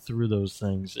hasn't gone through those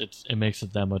things, it makes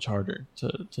it that much harder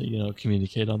to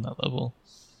communicate on that level.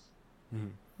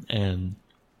 And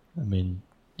I mean,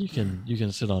 you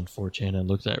can sit on 4chan and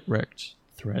look at wrecked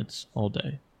threads all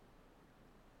day,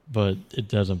 but it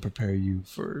doesn't prepare you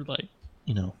for like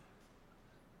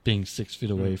being 6 feet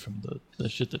away from the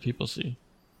shit that people see.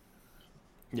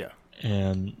 Yeah.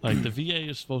 And like the VA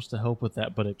is supposed to help with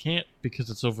that, but it can't because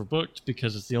it's overbooked,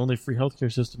 because it's the only free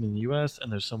healthcare system in the US and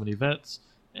there's so many vets,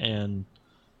 and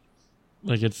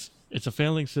like it's a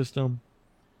failing system,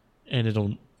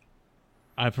 and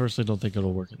I personally don't think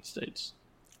it'll work in the States.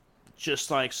 Just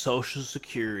like Social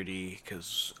Security,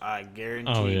 because I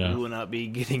guarantee we will not be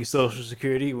getting Social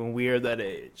Security when we are that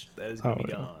age. That is going to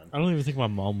be gone. I don't even think my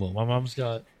mom will. My mom's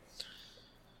got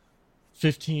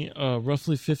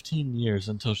roughly 15 years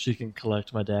until she can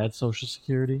collect my dad's Social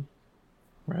Security.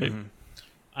 Right?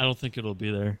 I don't think it'll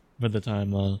be there by the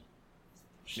time.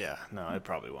 Yeah, no, it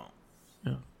probably won't.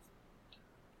 Yeah.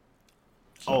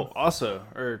 So. Also,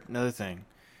 another thing.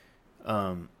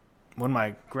 When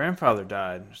my grandfather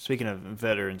died, speaking of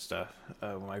veteran stuff,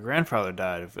 when my grandfather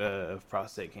died of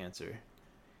prostate cancer.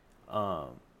 Oh,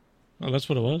 that's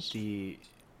what it was? It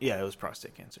was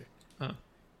prostate cancer. Huh.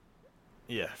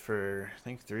 Yeah, for I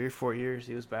think 3 or 4 years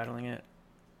he was battling it.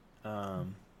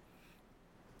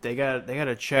 They got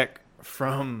a check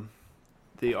from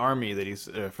the army that he's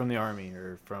from the army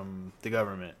or from the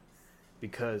government,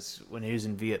 because when he was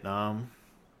in Vietnam,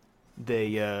 they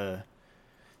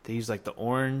used like the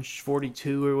orange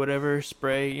 42 or whatever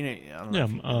spray. I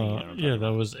don't know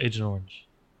that was Agent Orange.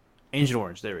 Agent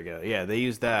Orange, there we go. Yeah, they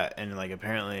used that, and like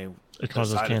apparently it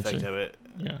causes cancer. Effect of it.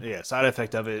 Yeah, side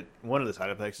effect of it. One of the side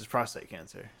effects is prostate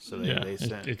cancer. So they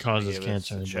sent it causes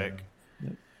cancer. A check.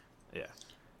 Yep. Yeah.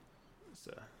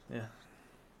 So yeah.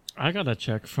 I got a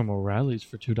check from O'Reilly's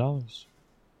for $2.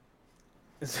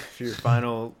 For your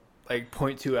final like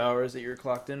 0.2 hours that you were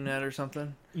clocked in at or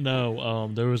something? No,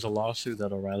 there was a lawsuit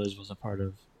that O'Reilly's was a part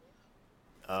of.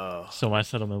 Oh. So my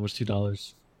settlement was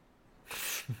 $2.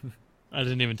 I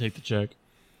didn't even take the check.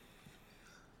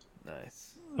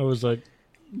 Nice. I was like,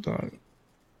 dog.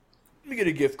 Let me get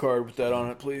a gift card with that on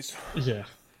it, please. Yeah.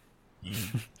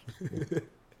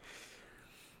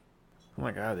 Oh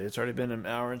my god, dude, it's already been an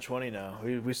hour and 20 now.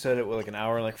 We said it with like an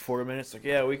hour and like 4 minutes. Like,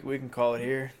 yeah, we can call it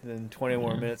here. Then 20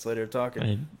 more minutes later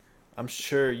talking. I'm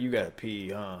sure you got to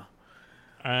pie, huh?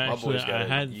 I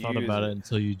hadn't thought about it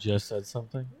until you just said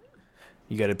something.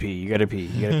 You gotta pee. You gotta pee.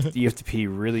 You have to pee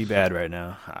really bad right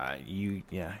now.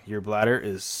 Your bladder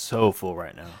is so full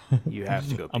right now. You have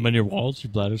to go pee. I'm in your walls.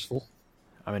 Your bladder's full.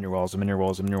 I'm in your walls. I'm in your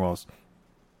walls. I'm in your walls.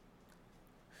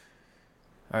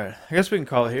 All right. I guess we can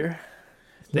call it here.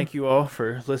 Thank you all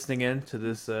for listening in to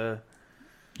this.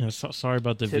 Sorry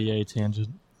about the VA tangent,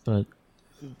 but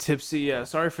tipsy. Yeah.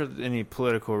 Sorry for any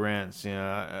political rants. You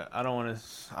know, I don't want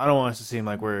us to seem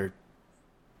like we're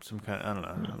some kind. I don't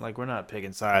know. Like we're not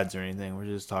picking sides or anything. We're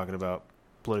just talking about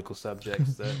political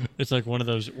subjects. That it's like one of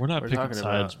those. We're not picking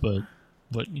sides, but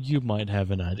you might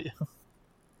have an idea.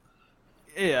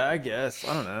 Yeah, I guess.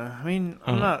 I don't know. I mean,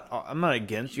 I'm not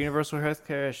against universal health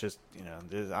care. It's just,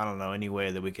 I don't know any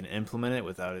way that we can implement it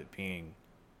without it being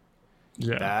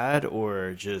bad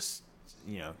or just,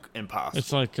 impossible.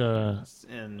 It's like, I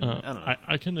don't know.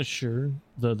 I can assure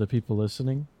the people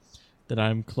listening that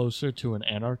I'm closer to an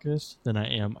anarchist than I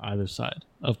am either side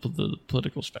of the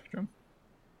political spectrum.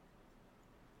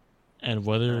 And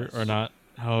whether or not,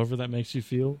 however that makes you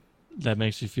feel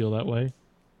that way.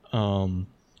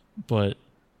 But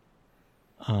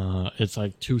it's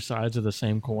like two sides of the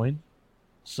same coin,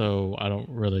 so I don't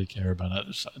really care about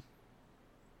either side.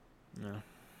 No,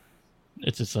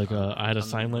 it's just like I had a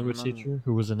sign language teacher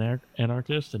who was an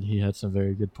anarchist, and he had some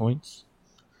very good points.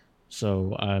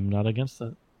 So I'm not against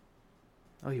that.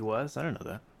 Oh, he was? I didn't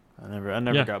know that. I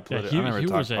never got political. I never he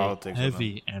talked was politics. A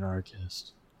heavy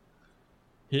anarchist.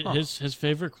 His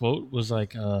favorite quote was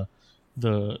like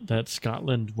that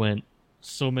Scotland went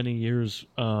so many years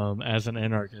as an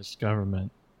anarchist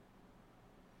government,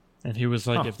 and he was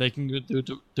like, if they can do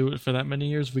it for that many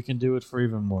years, we can do it for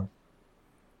even more.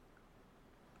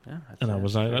 Yeah, and I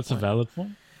was like, that's a valid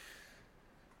point.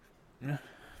 Yeah,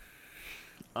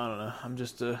 I don't know. I'm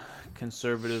just a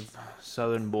conservative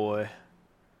Southern boy.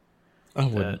 I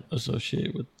wouldn't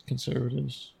associate with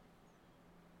conservatives.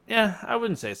 Yeah, I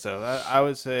wouldn't say so. I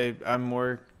would say I'm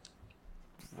more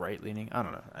right-leaning. I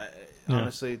don't know.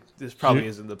 Honestly, this probably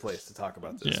isn't the place to talk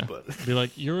about this. But be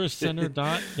like, you're a center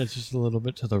dot that's just a little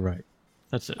bit to the right.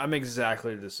 That's it. I'm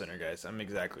exactly the center, guys. I'm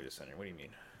exactly the center. What do you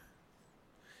mean?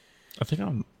 I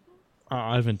think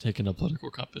I haven't taken a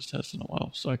political compass test in a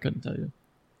while, so I couldn't tell you.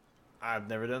 I've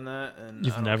never done that. And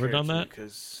You've never done that?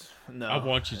 Because no, I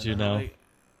want you to now.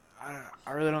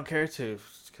 I really don't care to,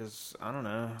 because I don't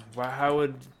know. How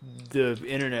would the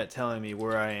internet telling me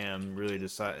where I am really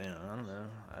decide? I don't know.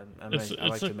 I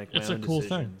like to make my own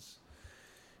decisions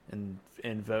and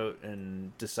vote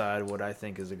and decide what I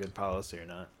think is a good policy or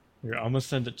not. Here, I'm gonna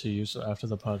send it to you, so after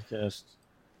the podcast,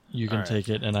 you can take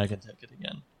it and I can take it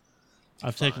again.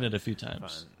 I've taken it a few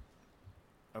times.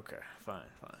 Fine. Okay, fine.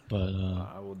 But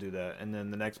I will do that, and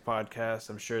then the next podcast,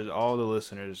 I'm sure that all the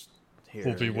listeners here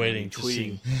will be waiting to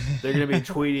see. They're going to be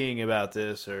tweeting about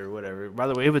this or whatever. By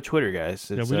the way, we have a Twitter, guys.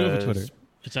 We do have a Twitter.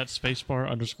 It's at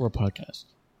 __podcast.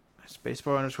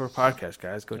 __podcast,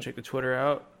 guys. Go check the Twitter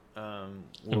out.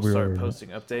 We'll start posting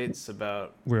updates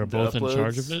about. We're both uploads. In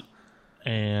charge of it,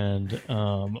 and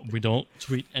we don't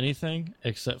tweet anything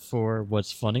except for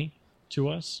what's funny to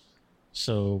us.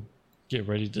 So get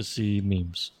ready to see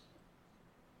memes.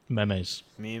 Memes,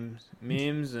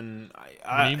 and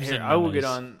I will get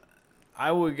on.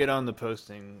 I will get on the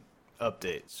posting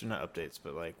updates, or not updates,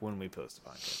 but like when we post the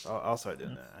podcast. I'll start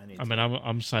doing that.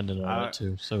 I'm signing on it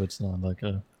too, so it's not like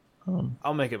a.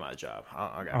 I'll make it my job.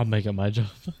 I'll make it my job.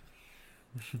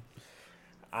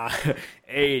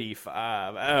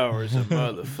 85 hours a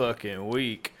motherfucking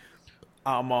week.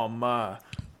 I'm on my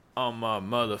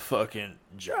motherfucking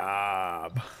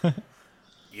job.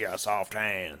 Yeah, soft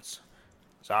hands.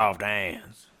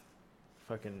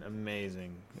 Fucking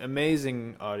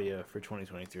amazing audio for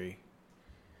 2023.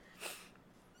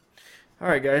 All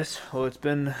right, guys. Well, it's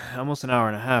been almost an hour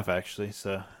and a half, actually.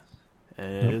 So,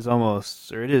 and it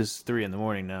is 3 in the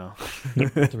morning now.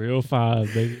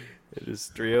 3:05, baby. It is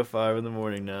 3:05 in the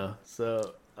morning now.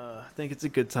 So, I think it's a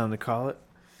good time to call it.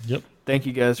 Yep. Thank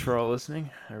you guys for all listening.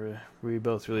 We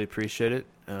both really appreciate it.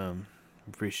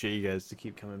 Appreciate you guys to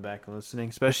keep coming back and listening,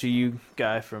 especially you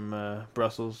guy from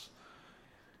Brussels.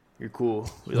 You're cool.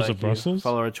 We was like it Brussels? You.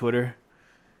 Follow our Twitter.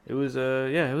 It was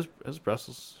it was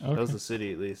Brussels. Okay. That was the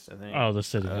city, at least, I think. Oh, the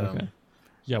city. Okay.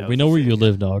 Yeah, that we know where city. you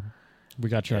live, dog. We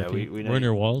got your IP. We know We're in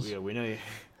your walls. Yeah, we know you.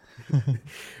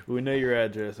 We know your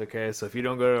address. Okay, so if you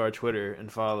don't go to our Twitter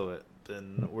and follow it,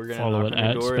 then we're gonna follow knock it on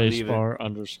at your door and leave it.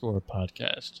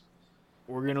 _podcast.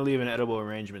 We're gonna leave an edible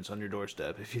arrangements on your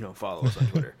doorstep if you don't follow us on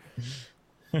Twitter.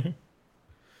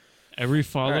 Every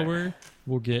follower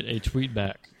will get a tweet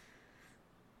back.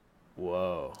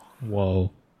 Whoa.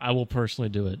 I will personally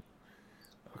do it.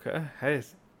 Okay. Hey,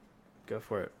 go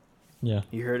for it. Yeah.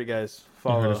 You heard it, guys. You heard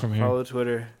Follow it from here. Follow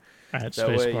Twitter. At That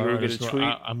way you spacebar were gonna underscore. tweet.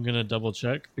 I'm gonna double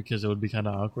check because it would be kind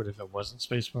of awkward if it wasn't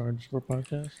spacebar underscore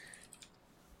podcast.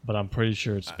 But I'm pretty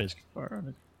sure it's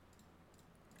spacebar.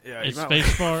 Yeah, It's you might-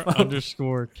 spacebar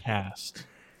underscore cast.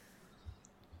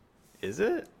 Is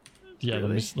it? Yeah,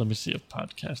 Really? let me see if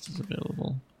podcast is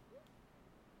available.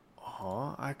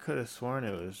 Oh, I could have sworn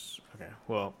it was. Okay,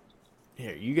 well,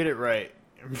 here, you get it right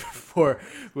before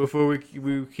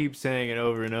we keep saying it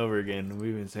over and over again.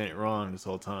 We've been saying it wrong this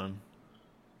whole time.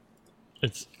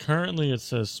 It's currently, it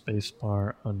says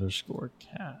spacebar underscore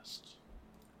cast.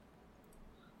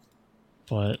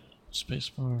 But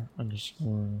spacebar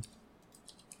underscore.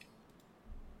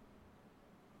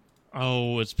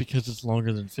 Oh, it's because it's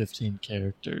longer than 15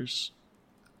 characters.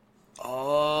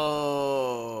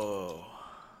 Oh,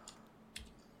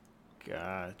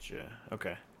 gotcha.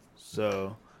 Okay,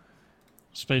 so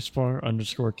Spacebar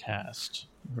underscore cast.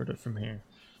 You heard it from here.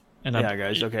 And yeah,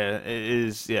 guys. Okay, it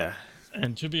is. Yeah.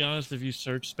 And to be honest, if you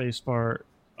search spacebar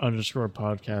underscore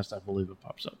podcast, I believe it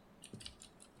pops up.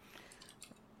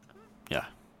 Yeah.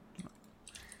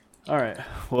 All right.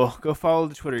 Well, go follow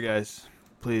the Twitter, guys.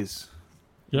 Please.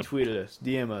 Yep. Tweet at us.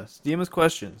 DM us. DM us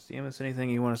questions. DM us anything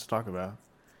you want us to talk about.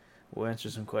 We'll answer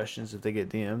some questions if they get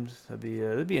DM'd.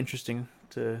 That'd be interesting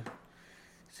to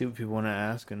see what people want to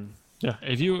ask and Yeah,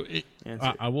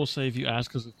 answer. I will say if you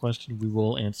ask us a question, we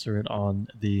will answer it on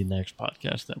the next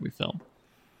podcast that we film.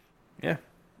 Yeah.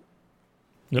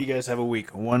 Yep. You guys have a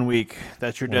week. 1 week.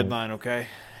 That's your Well- deadline, okay?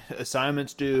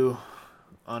 Assignments due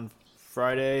on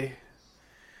Friday.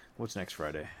 What's next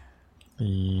Friday?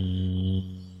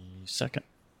 The second.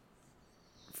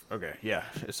 Okay, yeah.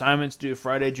 Assignments due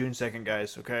Friday, June 2nd,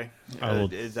 guys, okay? I will-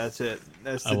 That's it.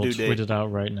 That's I the will due tweet date. it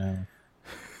out right now.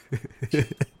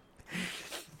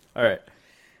 All right.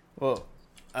 Well,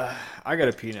 I got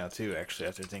to pee now, too, actually,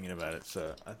 after thinking about it.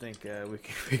 So I think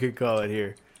we could call it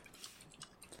here.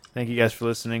 Thank you guys for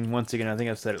listening. Once again, I think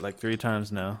I've said it like 3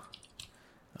 times now.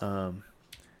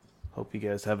 Hope you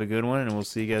guys have a good one, and we'll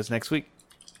see you guys next week.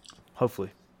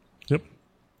 Hopefully. Yep.